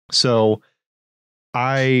 So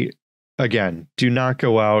again, do not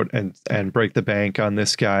go out and break the bank on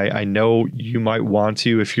this guy. I know you might want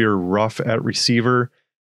to if you're rough at receiver.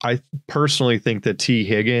 I personally think that T.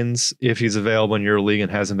 Higgins, if he's available in your league and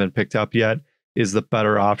hasn't been picked up yet, is the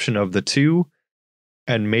better option of the two.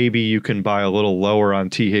 And maybe you can buy a little lower on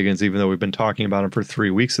T. Higgins, even though we've been talking about him for 3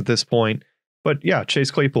 weeks at this point. But yeah,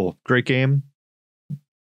 Chase Claypool, great game.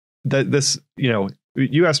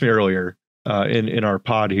 You asked me earlier in our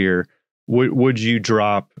pod here, would you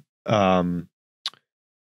drop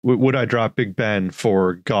would I drop Big Ben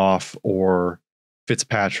for Goff or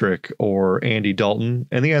Fitzpatrick or Andy Dalton?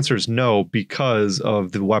 And the answer is no, because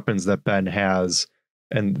of the weapons that Ben has,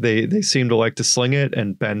 and they seem to like to sling it,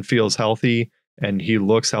 and Ben feels healthy and he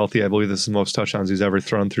looks healthy. I believe this is the most touchdowns he's ever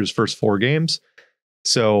thrown through his first 4 games.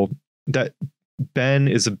 So that Ben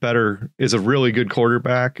is a really good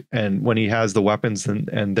quarterback, and when he has the weapons,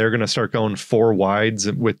 and they're going to start going 4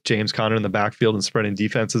 wides with James Conner in the backfield and spreading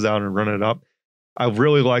defenses out and running it up. I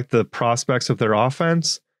really like the prospects of their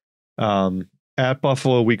offense. At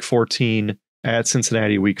Buffalo week 14, at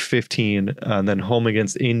Cincinnati week 15, and then home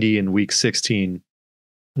against Indy in week 16.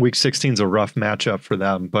 Week 16 is a rough matchup for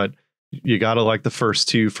them, but you got to like the first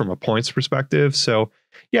 2 from a points perspective. So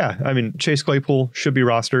yeah, I mean, Chase Claypool should be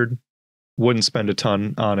rostered. Wouldn't spend a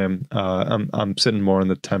ton on him. I'm sitting more in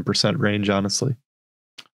the 10% range, honestly.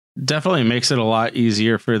 Definitely makes it a lot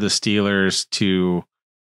easier for the Steelers to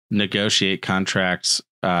negotiate contracts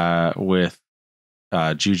with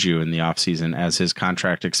Juju in the offseason as his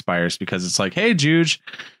contract expires, because it's like, hey, Juge,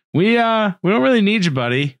 we don't really need you,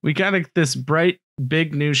 buddy. We got this bright,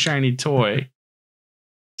 big, new, shiny toy.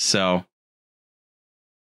 So,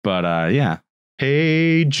 but yeah.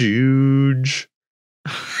 Hey, Juge.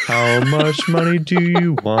 How much money do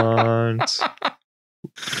you want?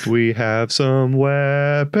 We have some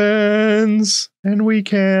weapons and we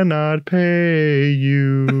cannot pay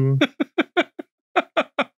you.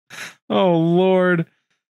 Oh, Lord.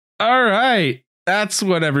 All right. That's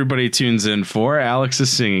what everybody tunes in for. Alex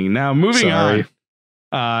is singing. Now, moving on.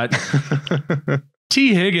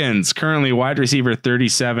 T. Higgins, currently wide receiver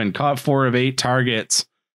 37, caught 4 of 8 targets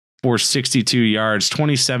for 62 yards,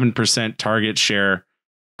 27% target share.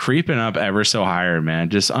 Creeping up ever so higher, man.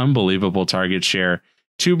 Just unbelievable target share.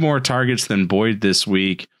 2 more targets than Boyd this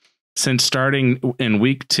week. Since starting in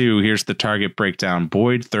week 2, here's the target breakdown.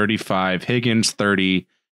 Boyd 35, Higgins 30,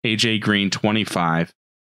 AJ Green 25.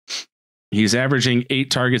 He's averaging 8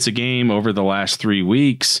 targets a game over the last 3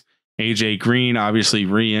 weeks. AJ Green obviously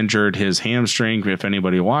re-injured his hamstring. If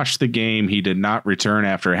anybody watched the game, he did not return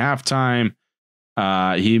after halftime.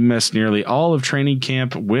 He missed nearly all of training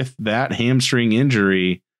camp with that hamstring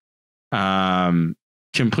injury.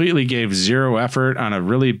 Completely gave 0 effort on a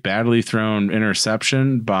really badly thrown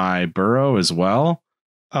interception by Burrow as well.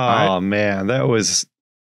 Man, that was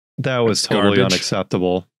totally garbage.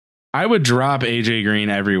 Unacceptable. I would drop AJ Green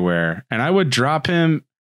everywhere, and I would drop him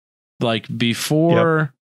like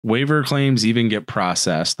before waiver claims even get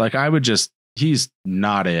processed. Like he's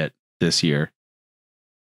not it this year.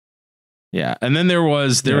 Yeah. And then there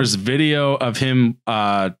was video of him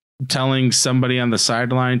telling somebody on the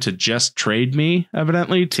sideline to just trade me,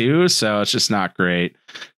 evidently, too. So it's just not great.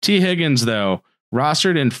 T. Higgins, though,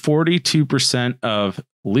 rostered in 42% of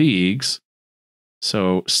leagues.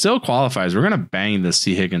 So still qualifies. We're going to bang this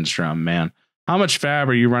T. Higgins drum, man. How much FAAB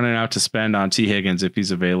are you running out to spend on T. Higgins if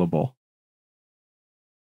he's available?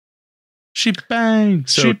 She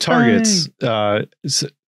bangs. So targets.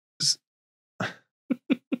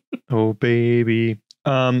 Oh, baby.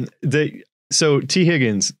 So T.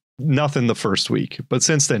 Higgins, nothing the first week, but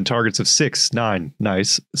since then, targets of 6, 9,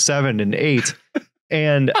 nice, 7 and 8.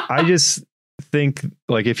 And I just think,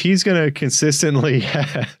 like, if he's going to consistently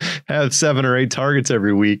have 7 or 8 targets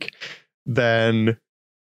every week, then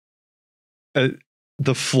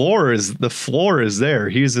the floor is there.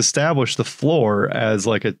 He's established the floor as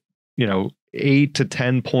like 8 to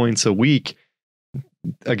 10 points a week.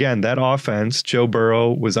 Again, that offense, Joe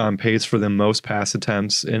Burrow was on pace for the most pass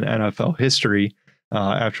attempts in NFL history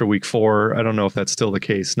after week 4. I don't know if that's still the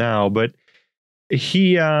case now, but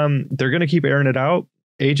they're going to keep airing it out.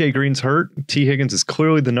 AJ Green's hurt. T. Higgins is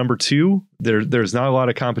clearly the number 2. There's not a lot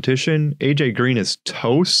of competition. AJ Green is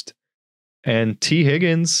toast, and T.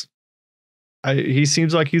 Higgins, he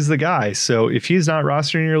seems like he's the guy. So if he's not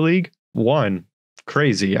rostered in your league,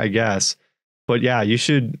 crazy, I guess. But yeah, you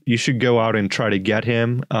should go out and try to get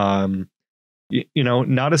him.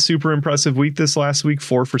 Not a super impressive week this last week,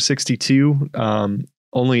 4 for 62,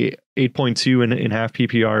 only 8.2 in half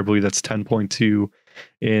PPR. I believe that's 10.2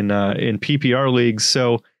 in PPR leagues.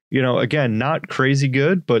 So, again, not crazy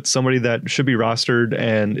good, but somebody that should be rostered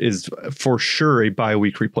and is for sure a bye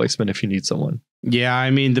week replacement if you need someone. Yeah, I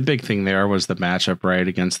mean, the big thing there was the matchup, right,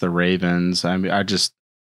 against the Ravens. I mean,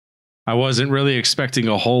 I wasn't really expecting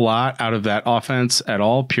a whole lot out of that offense at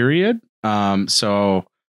all, period. So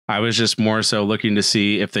I was just more so looking to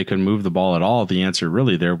see if they could move the ball at all. The answer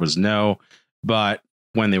really there was no. But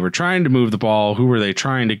when they were trying to move the ball, who were they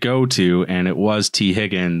trying to go to? And it was T.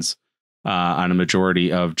 Higgins on a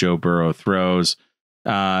majority of Joe Burrow throws.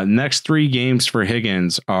 Next 3 games for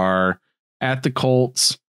Higgins are at the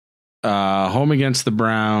Colts, home against the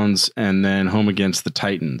Browns, and then home against the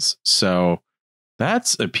Titans. So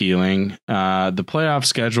that's appealing. The playoff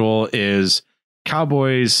schedule is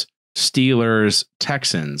Cowboys, Steelers,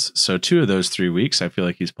 Texans. So 2 of those 3 weeks, I feel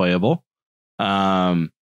like he's playable.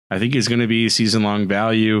 I think he's going to be season-long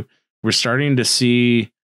value. We're starting to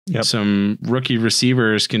see some rookie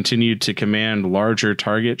receivers continue to command larger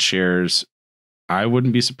target shares. I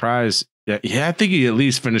wouldn't be surprised. Yeah, I think he at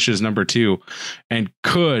least finishes number 2 and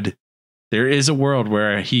there is a world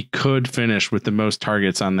where he could finish with the most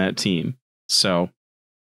targets on that team. So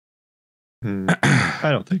I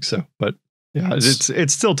don't think so, but yeah,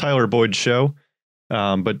 it's still Tyler Boyd's show.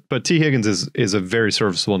 But T. Higgins is a very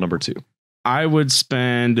serviceable number 2. I would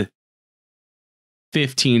spend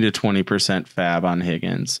 15 to 20% FAAB on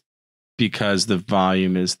Higgins because the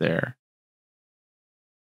volume is there.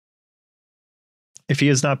 If he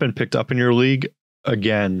has not been picked up in your league,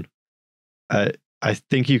 again, I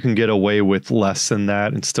think you can get away with less than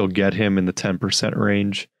that and still get him in the 10%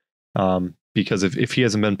 range. Because if he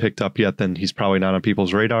hasn't been picked up yet, then he's probably not on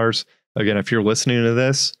people's radars. Again, if you're listening to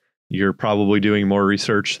this, you're probably doing more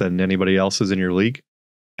research than anybody else is in your league.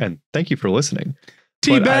 And thank you for listening.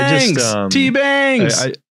 T-Bangs! T-Bangs!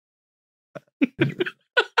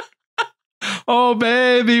 Oh,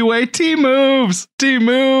 baby, wait, T-moves!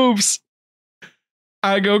 T-moves!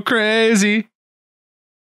 I go crazy.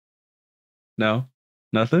 No?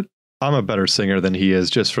 Nothing? I'm a better singer than he is,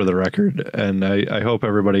 just for the record. And I hope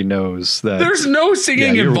everybody knows that. There's no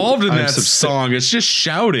singing involved in that song. It's just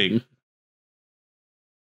shouting.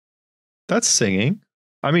 That's singing.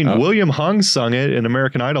 I mean, William Hung sung it in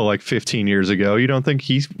American Idol like 15 years ago. You don't think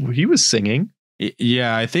he was singing?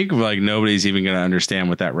 Yeah, I think like nobody's even going to understand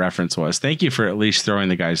what that reference was. Thank you for at least throwing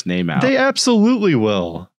the guy's name out. They absolutely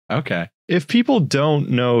will. Okay. If people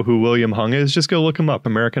don't know who William Hung is, just go look him up.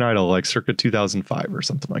 American Idol, like circa 2005 or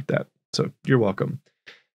something like that. So you're welcome.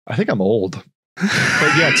 I think I'm old.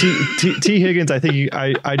 But yeah, T. Higgins,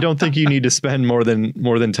 I don't think you need to spend more than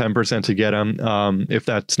 10% to get him. If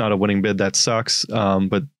that's not a winning bid, that sucks.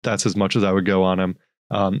 But that's as much as I would go on him.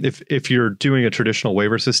 If you're doing a traditional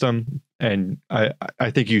waiver system, and I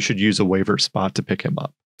think you should use a waiver spot to pick him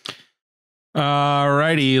up. All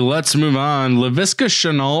righty, let's move on. Laviska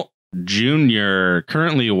Shenault Jr.,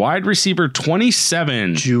 currently wide receiver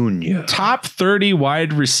 27. Junior. Top 30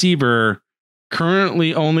 wide receiver,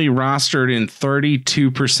 currently only rostered in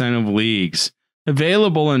 32% of leagues.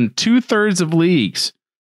 Available in 2/3 of leagues.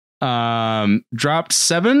 Dropped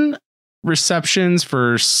 7 receptions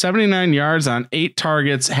for 79 yards on 8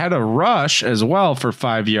 targets. Had a rush as well for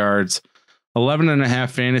 5 yards.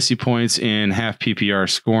 11.5 fantasy points in half PPR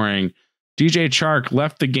scoring. DJ Chark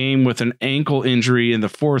left the game with an ankle injury in the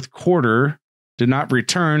 4th quarter, did not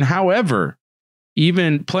return. However,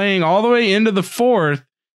 even playing all the way into the 4th,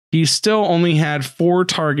 he still only had 4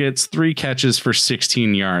 targets, 3 catches for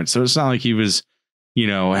 16 yards. So it's not like he was,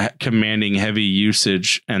 commanding heavy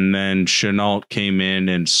usage. And then Shenault came in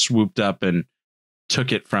and swooped up and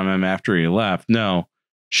took it from him after he left. No,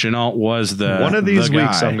 Shenault was one of these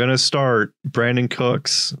weeks. I'm going to start Brandon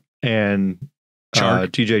Cooks and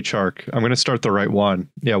DJ Chark. I'm going to start the right one.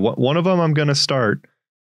 Yeah, one of them I'm going to start.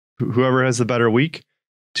 Whoever has the better week.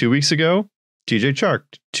 2 weeks ago, DJ Chark,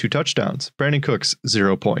 2 touchdowns. Brandon Cooks,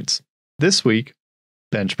 0 points. This week,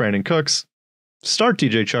 bench Brandon Cooks, start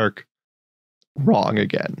DJ Chark. Wrong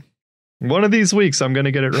again. One of these weeks, I'm going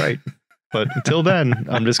to get it right. But until then,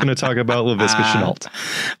 I'm just going to talk about Laviska Shenault.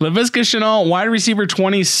 Laviska Shenault, wide receiver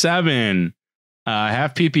 27.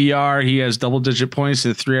 Half PPR, he has double-digit points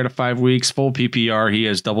in 3 out of 5 weeks. Full PPR, he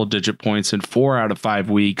has double-digit points in 4 out of 5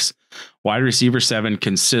 weeks. Wide receiver 7,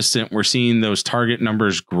 consistent. We're seeing those target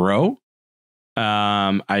numbers grow.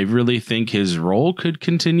 I really think his role could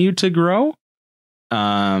continue to grow.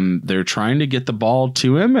 They're trying to get the ball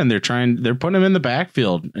to him, and they're putting him in the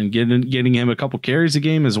backfield and getting him a couple carries a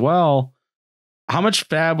game as well. How much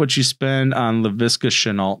FAAB would you spend on Laviska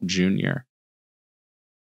Shenault Jr.?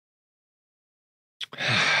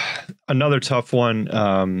 Another tough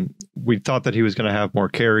one. We thought that he was going to have more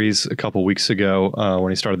carries a couple weeks ago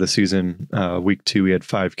when he started the season. Week 2, he had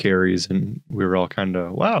 5 carries, and we were all kind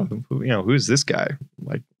of, wow, who's this guy?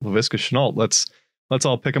 Like Laviska Shenault. Let's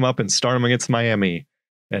all pick him up and start him against Miami.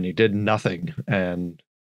 And he did nothing. And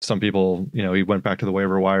some people, he went back to the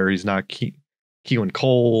waiver wire. He's not Keelan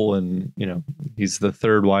Cole, and he's the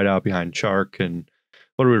third wideout behind Chark. And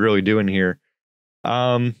what are we really doing here?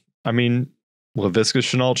 I mean, Laviska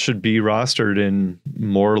Shenault should be rostered in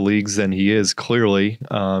more leagues than he is, clearly.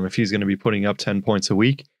 If he's going to be putting up 10 points a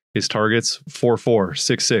week, his targets 4-4,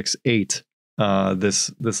 6-6, 8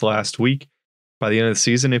 this last week. By the end of the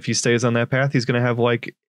season, if he stays on that path, he's going to have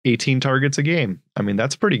like 18 targets a game. I mean,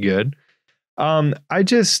 that's pretty good. That's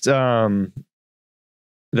not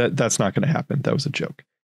going to happen. That was a joke.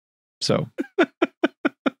 So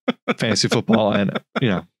fantasy football, and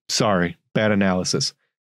sorry, bad analysis.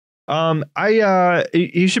 He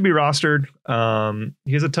should be rostered.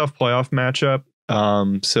 He has a tough playoff matchup.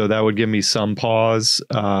 So that would give me some pause.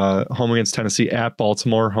 Home against Tennessee, at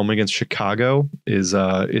Baltimore, home against Chicago is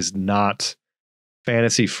not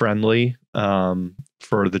fantasy friendly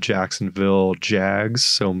for the Jacksonville Jags.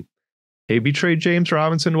 So maybe trade James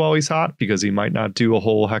Robinson while he's hot, because he might not do a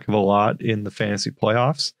whole heck of a lot in the fantasy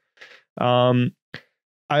playoffs. I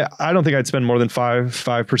don't think I'd spend more than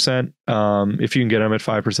 5%. If you can get him at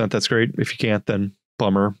 5%, that's great. If you can't, then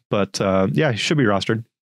bummer. But yeah, he should be rostered.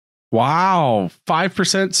 Wow,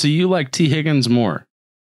 5%. So you like T. Higgins more?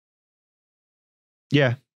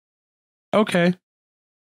 Yeah. Okay.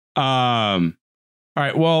 All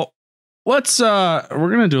right. Well, let's we're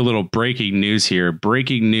gonna do a little breaking news here.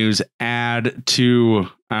 Breaking news add to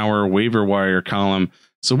our waiver wire column.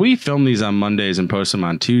 So we film these on Mondays and post them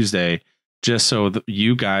on Tuesday, just so that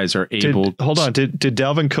you guys are able. Hold on. Did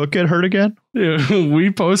Dalvin Cook get hurt again? We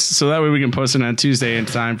post so that way we can post it on Tuesday in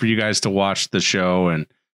time for you guys to watch the show and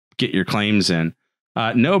get your claims in.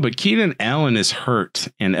 No, but Keenan Allen is hurt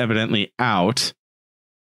and evidently out.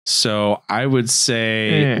 So I would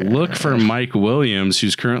say look for Mike Williams,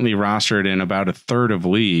 who's currently rostered in about a third of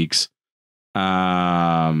leagues.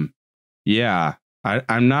 Yeah,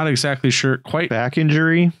 I'm not exactly sure. Quite back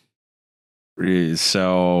injury.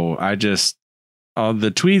 So I just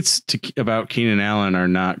the tweets about Keenan Allen are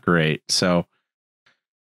not great. So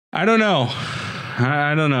I don't know.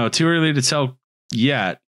 I don't know. Too early to tell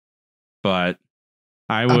yet. But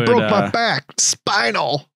I broke my back.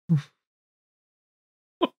 Spinal.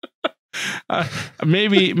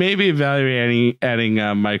 Maybe evaluating adding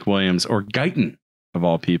Mike Williams or Guyton of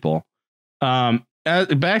all people. Back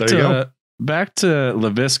to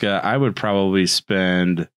Laviska, I would probably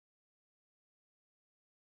spend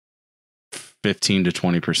 15 to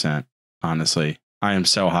 20%. Honestly, I am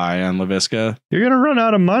so high on Laviska. You're gonna run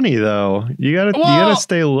out of money though. You gotta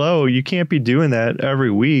stay low. You can't be doing that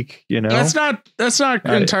every week. That's not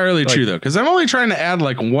entirely true though, because I'm only trying to add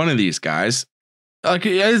like one of these guys. Like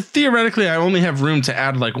theoretically, I only have room to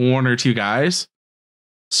add like one or two guys.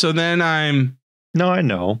 So then I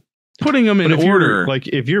know putting them in order. Like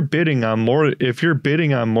if you're bidding on more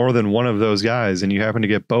than one of those guys and you happen to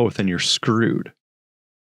get both, then you're screwed.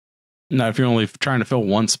 No, if you're only trying to fill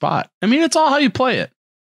one spot. I mean, it's all how you play it.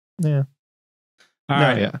 Yeah. All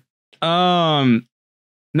right. Yeah.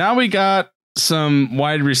 Now we got some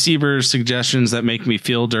wide receiver suggestions that make me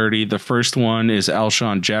feel dirty. The first one is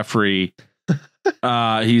Alshon Jeffery.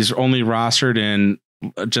 He's only rostered in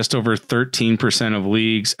just over 13% of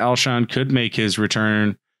leagues. Alshon could make his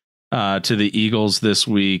return to the Eagles this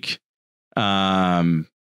week.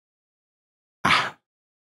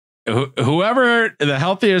 Whoever the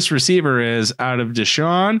healthiest receiver is out of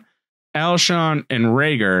Deshaun, Alshon, and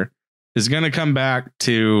Reagor is going to come back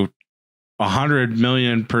to 100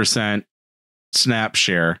 million% snap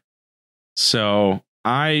share. So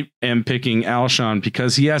I am picking Alshon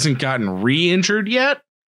because he hasn't gotten re-injured yet.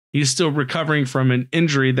 He's still recovering from an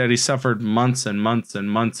injury that he suffered months and months and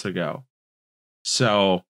months ago.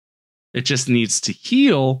 So it just needs to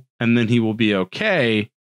heal and then he will be okay.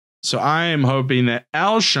 So I am hoping that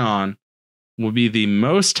Alshon will be the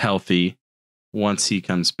most healthy once he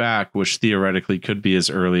comes back, which theoretically could be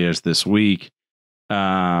as early as this week.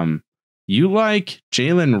 You like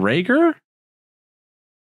Jalen Reagor?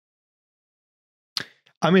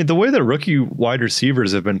 I mean, the way that rookie wide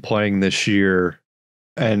receivers have been playing this year,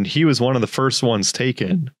 and he was one of the first ones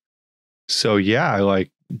taken. So yeah, I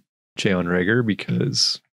like Jalen Reagor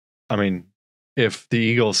because, I mean, if the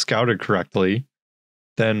Eagles scouted correctly,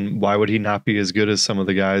 then why would he not be as good as some of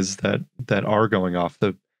the guys that are going off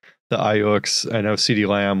the IUX? I know CeeDee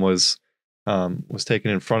Lamb was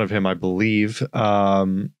taken in front of him, I believe.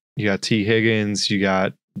 You got T. Higgins, you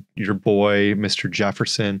got your boy, Mr.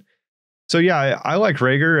 Jefferson. So yeah, I like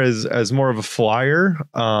Reagor as more of a flyer.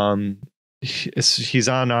 He's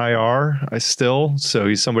on IR so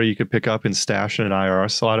he's somebody you could pick up and stash in an IR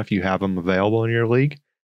slot if you have him available in your league.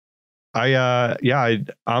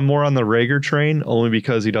 I'm more on the Reagor train only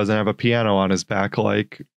because he doesn't have a piano on his back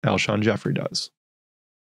like Alshon Jeffery does.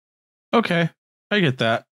 Okay, I get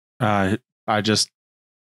that. I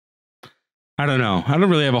don't know. I don't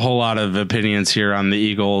really have a whole lot of opinions here on the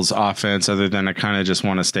Eagles offense other than I kind of just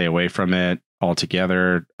want to stay away from it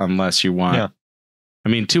altogether unless you want. Yeah. I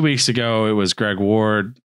mean, 2 weeks ago, it was Greg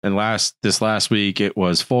Ward, and this last week, it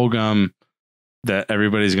was Fulgham that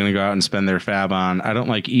everybody's going to go out and spend their FAAB on. I don't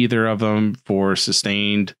like either of them for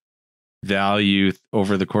sustained value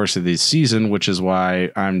over the course of the season, which is why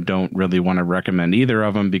I don't really want to recommend either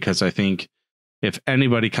of them, because I think if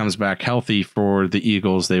anybody comes back healthy for the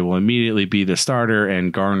Eagles, they will immediately be the starter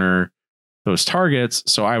and garner those targets.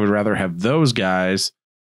 So I would rather have those guys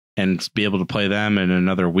and be able to play them in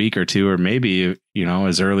another week or two, or maybe,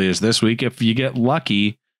 as early as this week, if you get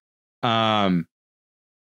lucky. If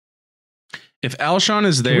Alshon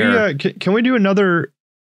is there, can we do another?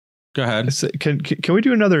 Go ahead. Can we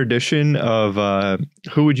do another edition of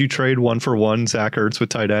who would you trade 1-for-1 Zach Ertz with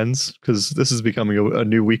tight ends? Because this is becoming a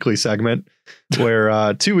new weekly segment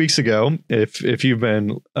where 2 weeks ago, if you've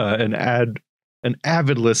been an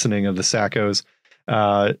avid listening of the Sackos,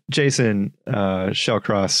 Jason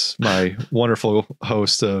Shellcross, my wonderful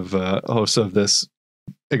host of this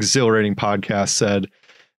exhilarating podcast, said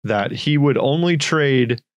that he would only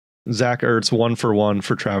trade Zach Ertz 1-for-1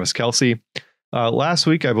 for Travis Kelce. Last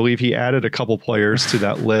week, I believe he added a couple players to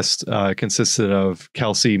that list. Consisted of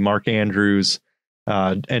Kelce, Mark Andrews,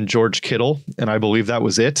 and George Kittle. And I believe that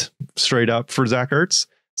was it straight up for Zach Ertz.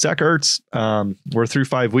 Zach Ertz, we're through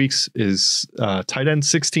 5 weeks, is tight end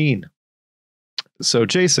 16. So,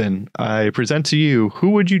 Jason, I present to you,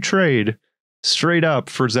 who would you trade straight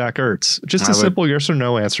up for Zach Ertz? Just a simple yes or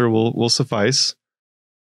no answer will suffice.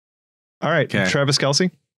 All right. Okay. Travis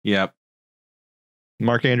Kelce? Yep.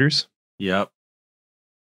 Mark Andrews? Yep.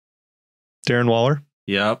 Darren Waller?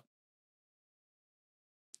 Yep.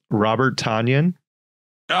 Robert Tonyan?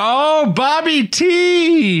 Oh, Bobby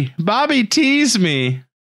T. Bobby teased me.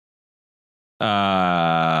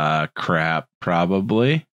 Crap,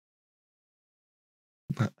 probably.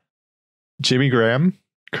 Jimmy Graham,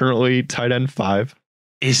 currently tight end 5.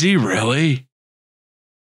 Is he really?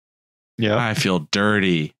 Yeah. I feel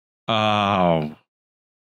dirty. Oh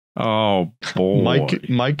boy.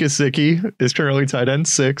 Mike Gesicki is currently tight end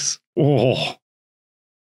 6. Oh.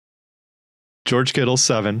 George Kittle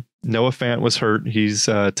 7. Noah Fant was hurt. He's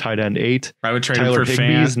tight end 8. I would trade Tyler him for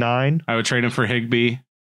Higbee's Fant. 9. I would trade him for Higbee.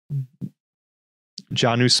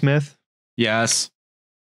 Jonnu Smith. Yes.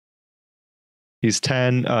 He's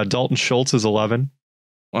 10. Dalton Schultz is 11.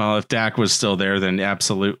 Well, if Dak was still there, then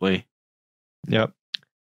absolutely. Yep.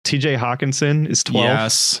 TJ Hawkinson is 12.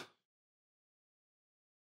 Yes.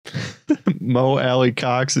 Mo Alley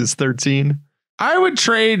Cox is 13. I would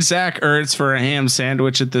trade Zach Ertz for a ham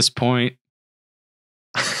sandwich at this point.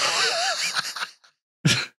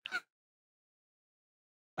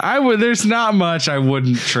 There's not much I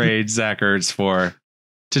wouldn't trade Zach Ertz for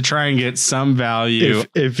to try and get some value.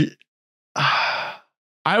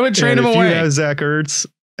 I would trade him away. If you have Zach Ertz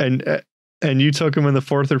and you took him in the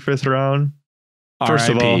 4th or 5th round, first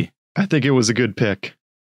of all, I think it was a good pick.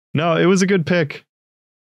 No, it was a good pick.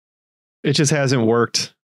 It just hasn't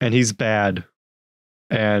worked, and he's bad.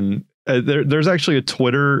 And there's actually a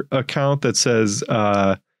Twitter account that says,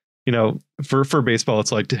 for baseball,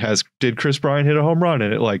 it's like, did Chris Bryant hit a home run?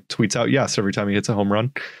 And it like tweets out yes every time he hits a home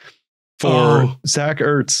run. For Zach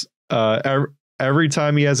Ertz, every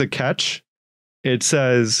time he has a catch, it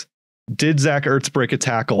says, did Zach Ertz break a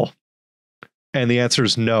tackle? And the answer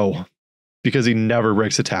is no, because he never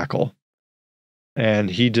breaks a tackle. And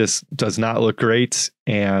he just does not look great.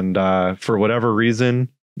 And for whatever reason,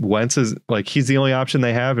 Wentz is like, he's the only option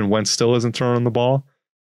they have, and Wentz still isn't throwing the ball.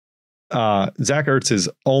 Zach Ertz is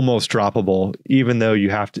almost droppable, even though you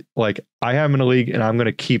have to, like, I have him in a league and I'm going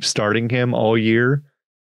to keep starting him all year,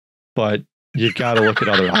 but you got to look at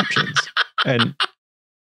other options. And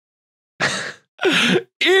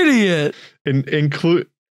idiot.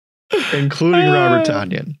 including Robert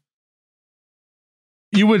Tonyan.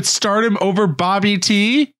 You would start him over Bobby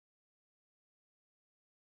T?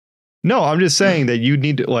 No, I'm just saying that you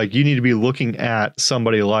need to be looking at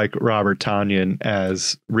somebody like Robert Tonyan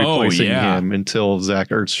as replacing him until Zach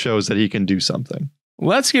Ertz shows that he can do something.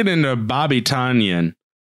 Let's get into Bobby Tonyan.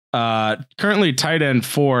 Currently tight end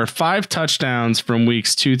 4, 5 touchdowns from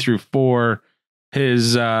weeks 2 through 4.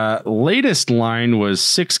 His latest line was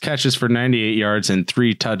 6 catches for 98 yards and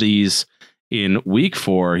 3 tutties in week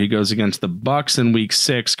 4. He goes against the Bucks in week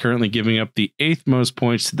 6, currently giving up the 8th most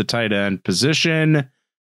points to the tight end position.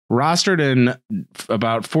 Rostered in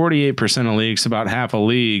about 48% of leagues, about half of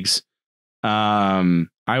leagues. I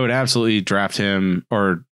would absolutely draft him,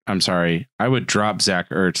 or I'm sorry, I would drop Zach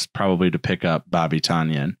Ertz probably to pick up Bobby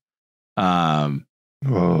Tonyan. Oh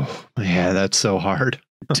yeah, that's so hard.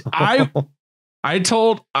 I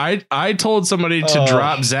told somebody to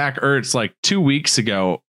drop Zach Ertz like 2 weeks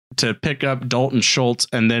ago to pick up Dalton Schultz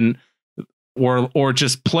and then or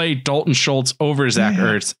just play Dalton Schultz over Zach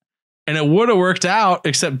Ertz. And it would have worked out,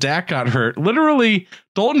 except Dak got hurt. Literally,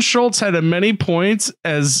 Dalton Schultz had as many points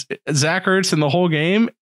as Zach Ertz in the whole game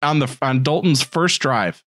on Dalton's first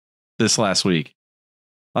drive this last week.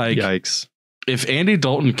 Like, yikes! If Andy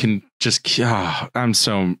Dalton can just,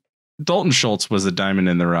 Dalton Schultz was a diamond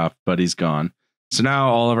in the rough, but he's gone. So now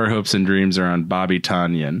all of our hopes and dreams are on Bobby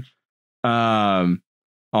Tonyan.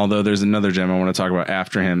 Although there's another gem I want to talk about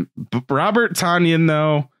after him. Robert Tonyan,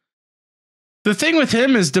 though. The thing with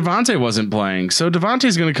him is Devontae wasn't playing, so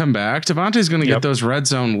Devontae's going to come back. Devontae's going to get those red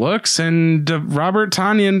zone looks, and Robert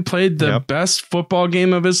Tonyan played the best football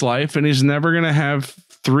game of his life, and he's never going to have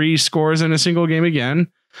 3 scores in a single game again.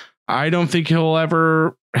 I don't think he'll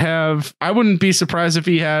ever have. I wouldn't be surprised if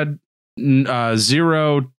he had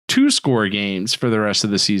 0 2-score games for the rest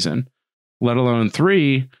of the season, let alone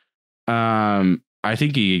 3. I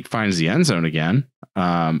think he finds the end zone again,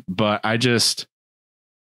 but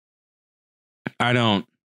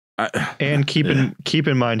and keep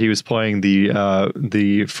in mind he was playing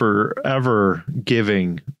the forever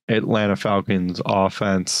giving Atlanta Falcons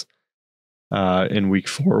offense in week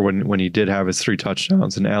 4 when he did have his 3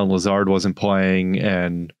 touchdowns and Alan Lazard wasn't playing,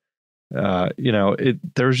 and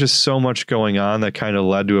there's just so much going on that kind of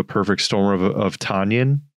led to a perfect storm of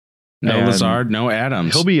Tonyan. No Lazard, no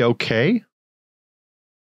Adams. He'll be okay.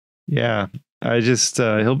 Yeah,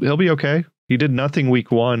 he'll be okay. He did nothing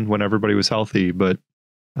week 1 when everybody was healthy, but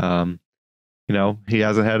he hasn't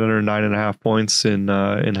had under 9.5 points in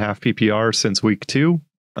half PPR since week 2.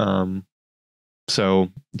 So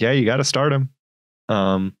yeah, you got to start him,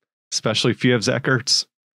 especially if you have Zach Ertz.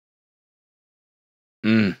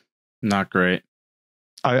 Not great.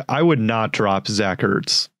 I would not drop Zach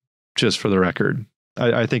Ertz, just for the record.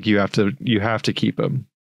 I think you have to keep him.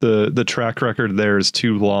 The track record there is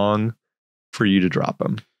too long for you to drop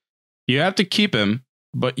him. You have to keep him,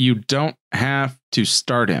 but you don't have to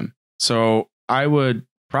start him. So I would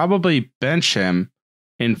probably bench him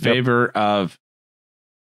in favor of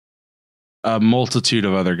a multitude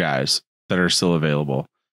of other guys that are still available.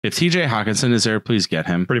 If TJ Hawkinson is there, please get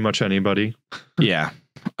him. Pretty much anybody. Yeah.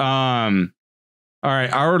 All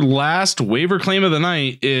right. Our last waiver claim of the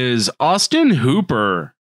night is Austin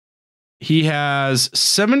Hooper. He has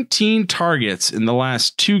 17 targets in the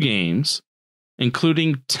last 2 games,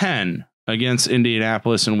 including 10 against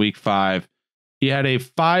Indianapolis in week 5. He had a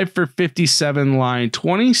 5 for 57 line,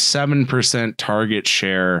 27% target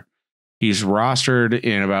share. He's rostered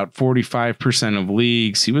in about 45% of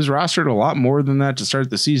leagues. He was rostered a lot more than that to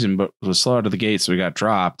start the season, but was slow out of the gate, so he got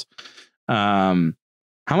dropped. How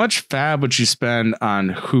much FAAB would you spend on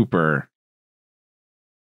Hooper?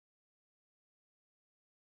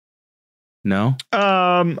 No.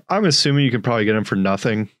 I'm assuming you could probably get him for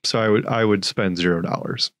nothing, so I would spend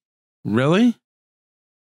 $0. Really?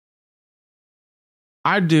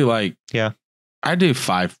 I'd do I do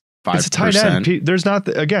 5%. It's a tight end. There's not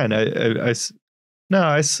again. I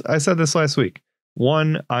said this last week.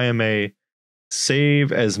 One, I am a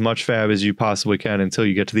save as much FAAB as you possibly can until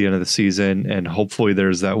you get to the end of the season, and hopefully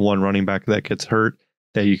there's that one running back that gets hurt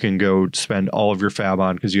that you can go spend all of your FAAB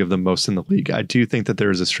on because you have the most in the league. I do think that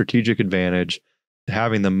there is a strategic advantage to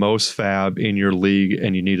having the most FAAB in your league,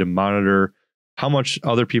 and you need to monitor how much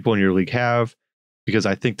other people in your league have, because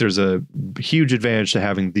I think there's a huge advantage to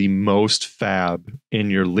having the most FAAB in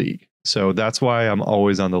your league. So that's why I'm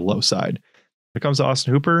always on the low side. When it comes to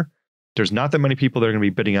Austin Hooper, there's not that many people that are going to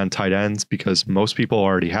be bidding on tight ends because most people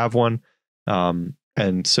already have one.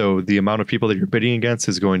 And so the amount of people that you're bidding against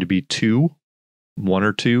is going to be 1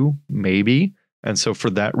 or 2, maybe. And so for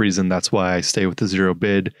that reason, that's why I stay with the 0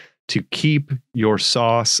 bid, to keep your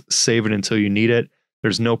sauce, save it until you need it.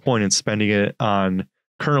 There's no point in spending it on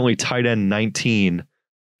currently tight end 19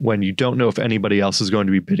 when you don't know if anybody else is going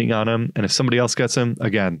to be bidding on him. And if somebody else gets him,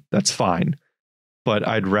 again, that's fine. But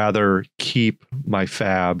I'd rather keep my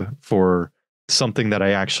FAAB for something that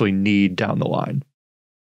I actually need down the line.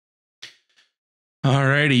 All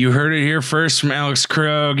righty, you heard it here first from Alex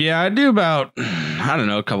Krog. Yeah, I'd do about, I don't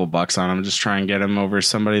know, a couple bucks on him. Just try and get him over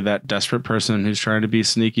somebody, that desperate person who's trying to be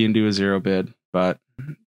sneaky and do a zero bid. But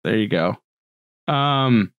there you go.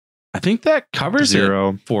 I think that covers it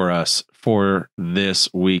for us for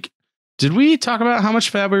this week. Did we talk about how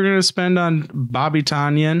much FAAB we were going to spend on Bobby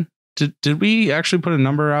Tonyan? Did we actually put a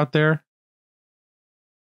number out there?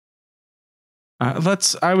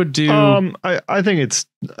 I would do. I think it's.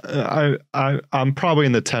 I'm probably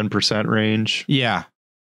in the 10% range. Yeah,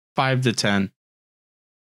 5 to 10.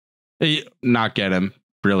 Not get him.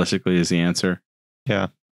 Realistically, is the answer. Yeah,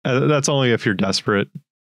 that's only if you're desperate.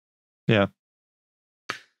 Yeah.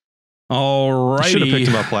 All right. Should have picked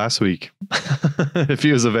him up last week if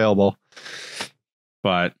he was available.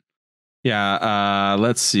 But yeah,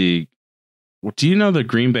 let's see. Do you know the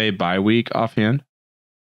Green Bay bye week offhand?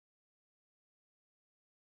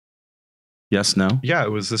 Yes, no? Yeah,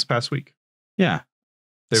 it was this past week. Yeah.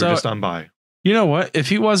 They were just on bye. You know what? If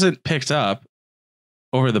he wasn't picked up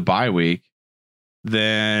over the bye week,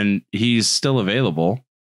 then he's still available.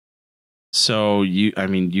 So you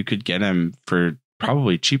could get him for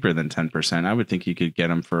probably cheaper than 10%. I would think you could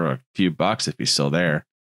get him for a few bucks if he's still there.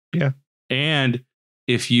 Yeah. And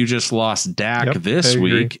if you just lost Dak this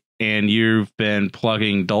week and you've been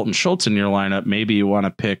plugging Dalton Schultz in your lineup, maybe you want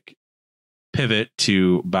to pivot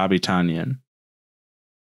to Bobby Tonyan.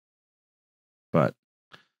 But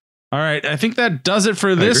all right, I think that does it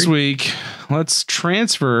for this week. Let's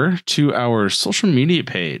transfer to our social media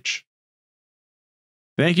page.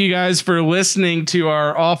 Thank you guys for listening to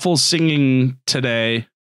our awful singing today.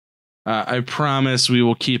 I promise we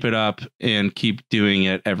will keep it up and keep doing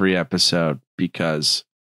it every episode because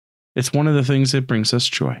it's one of the things that brings us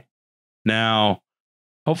joy. Now,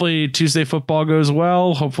 hopefully Tuesday football goes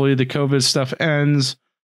well. Hopefully the COVID stuff ends.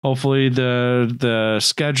 Hopefully the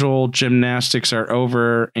schedule gymnastics are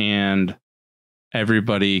over and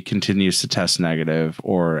everybody continues to test negative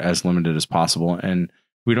or as limited as possible. And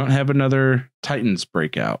we don't have another Titans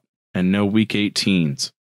breakout and no week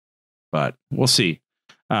 18s, but we'll see.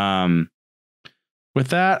 With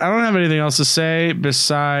that, I don't have anything else to say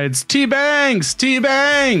besides T-Bangs.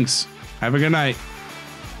 Have a good night.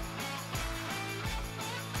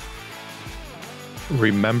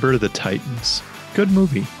 Remember the Titans. Good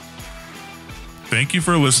movie. Thank you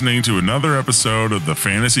for listening to another episode of the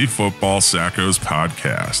Fantasy Football Sackos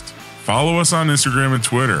podcast. Follow us on Instagram and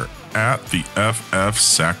Twitter @the FF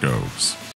Sackos.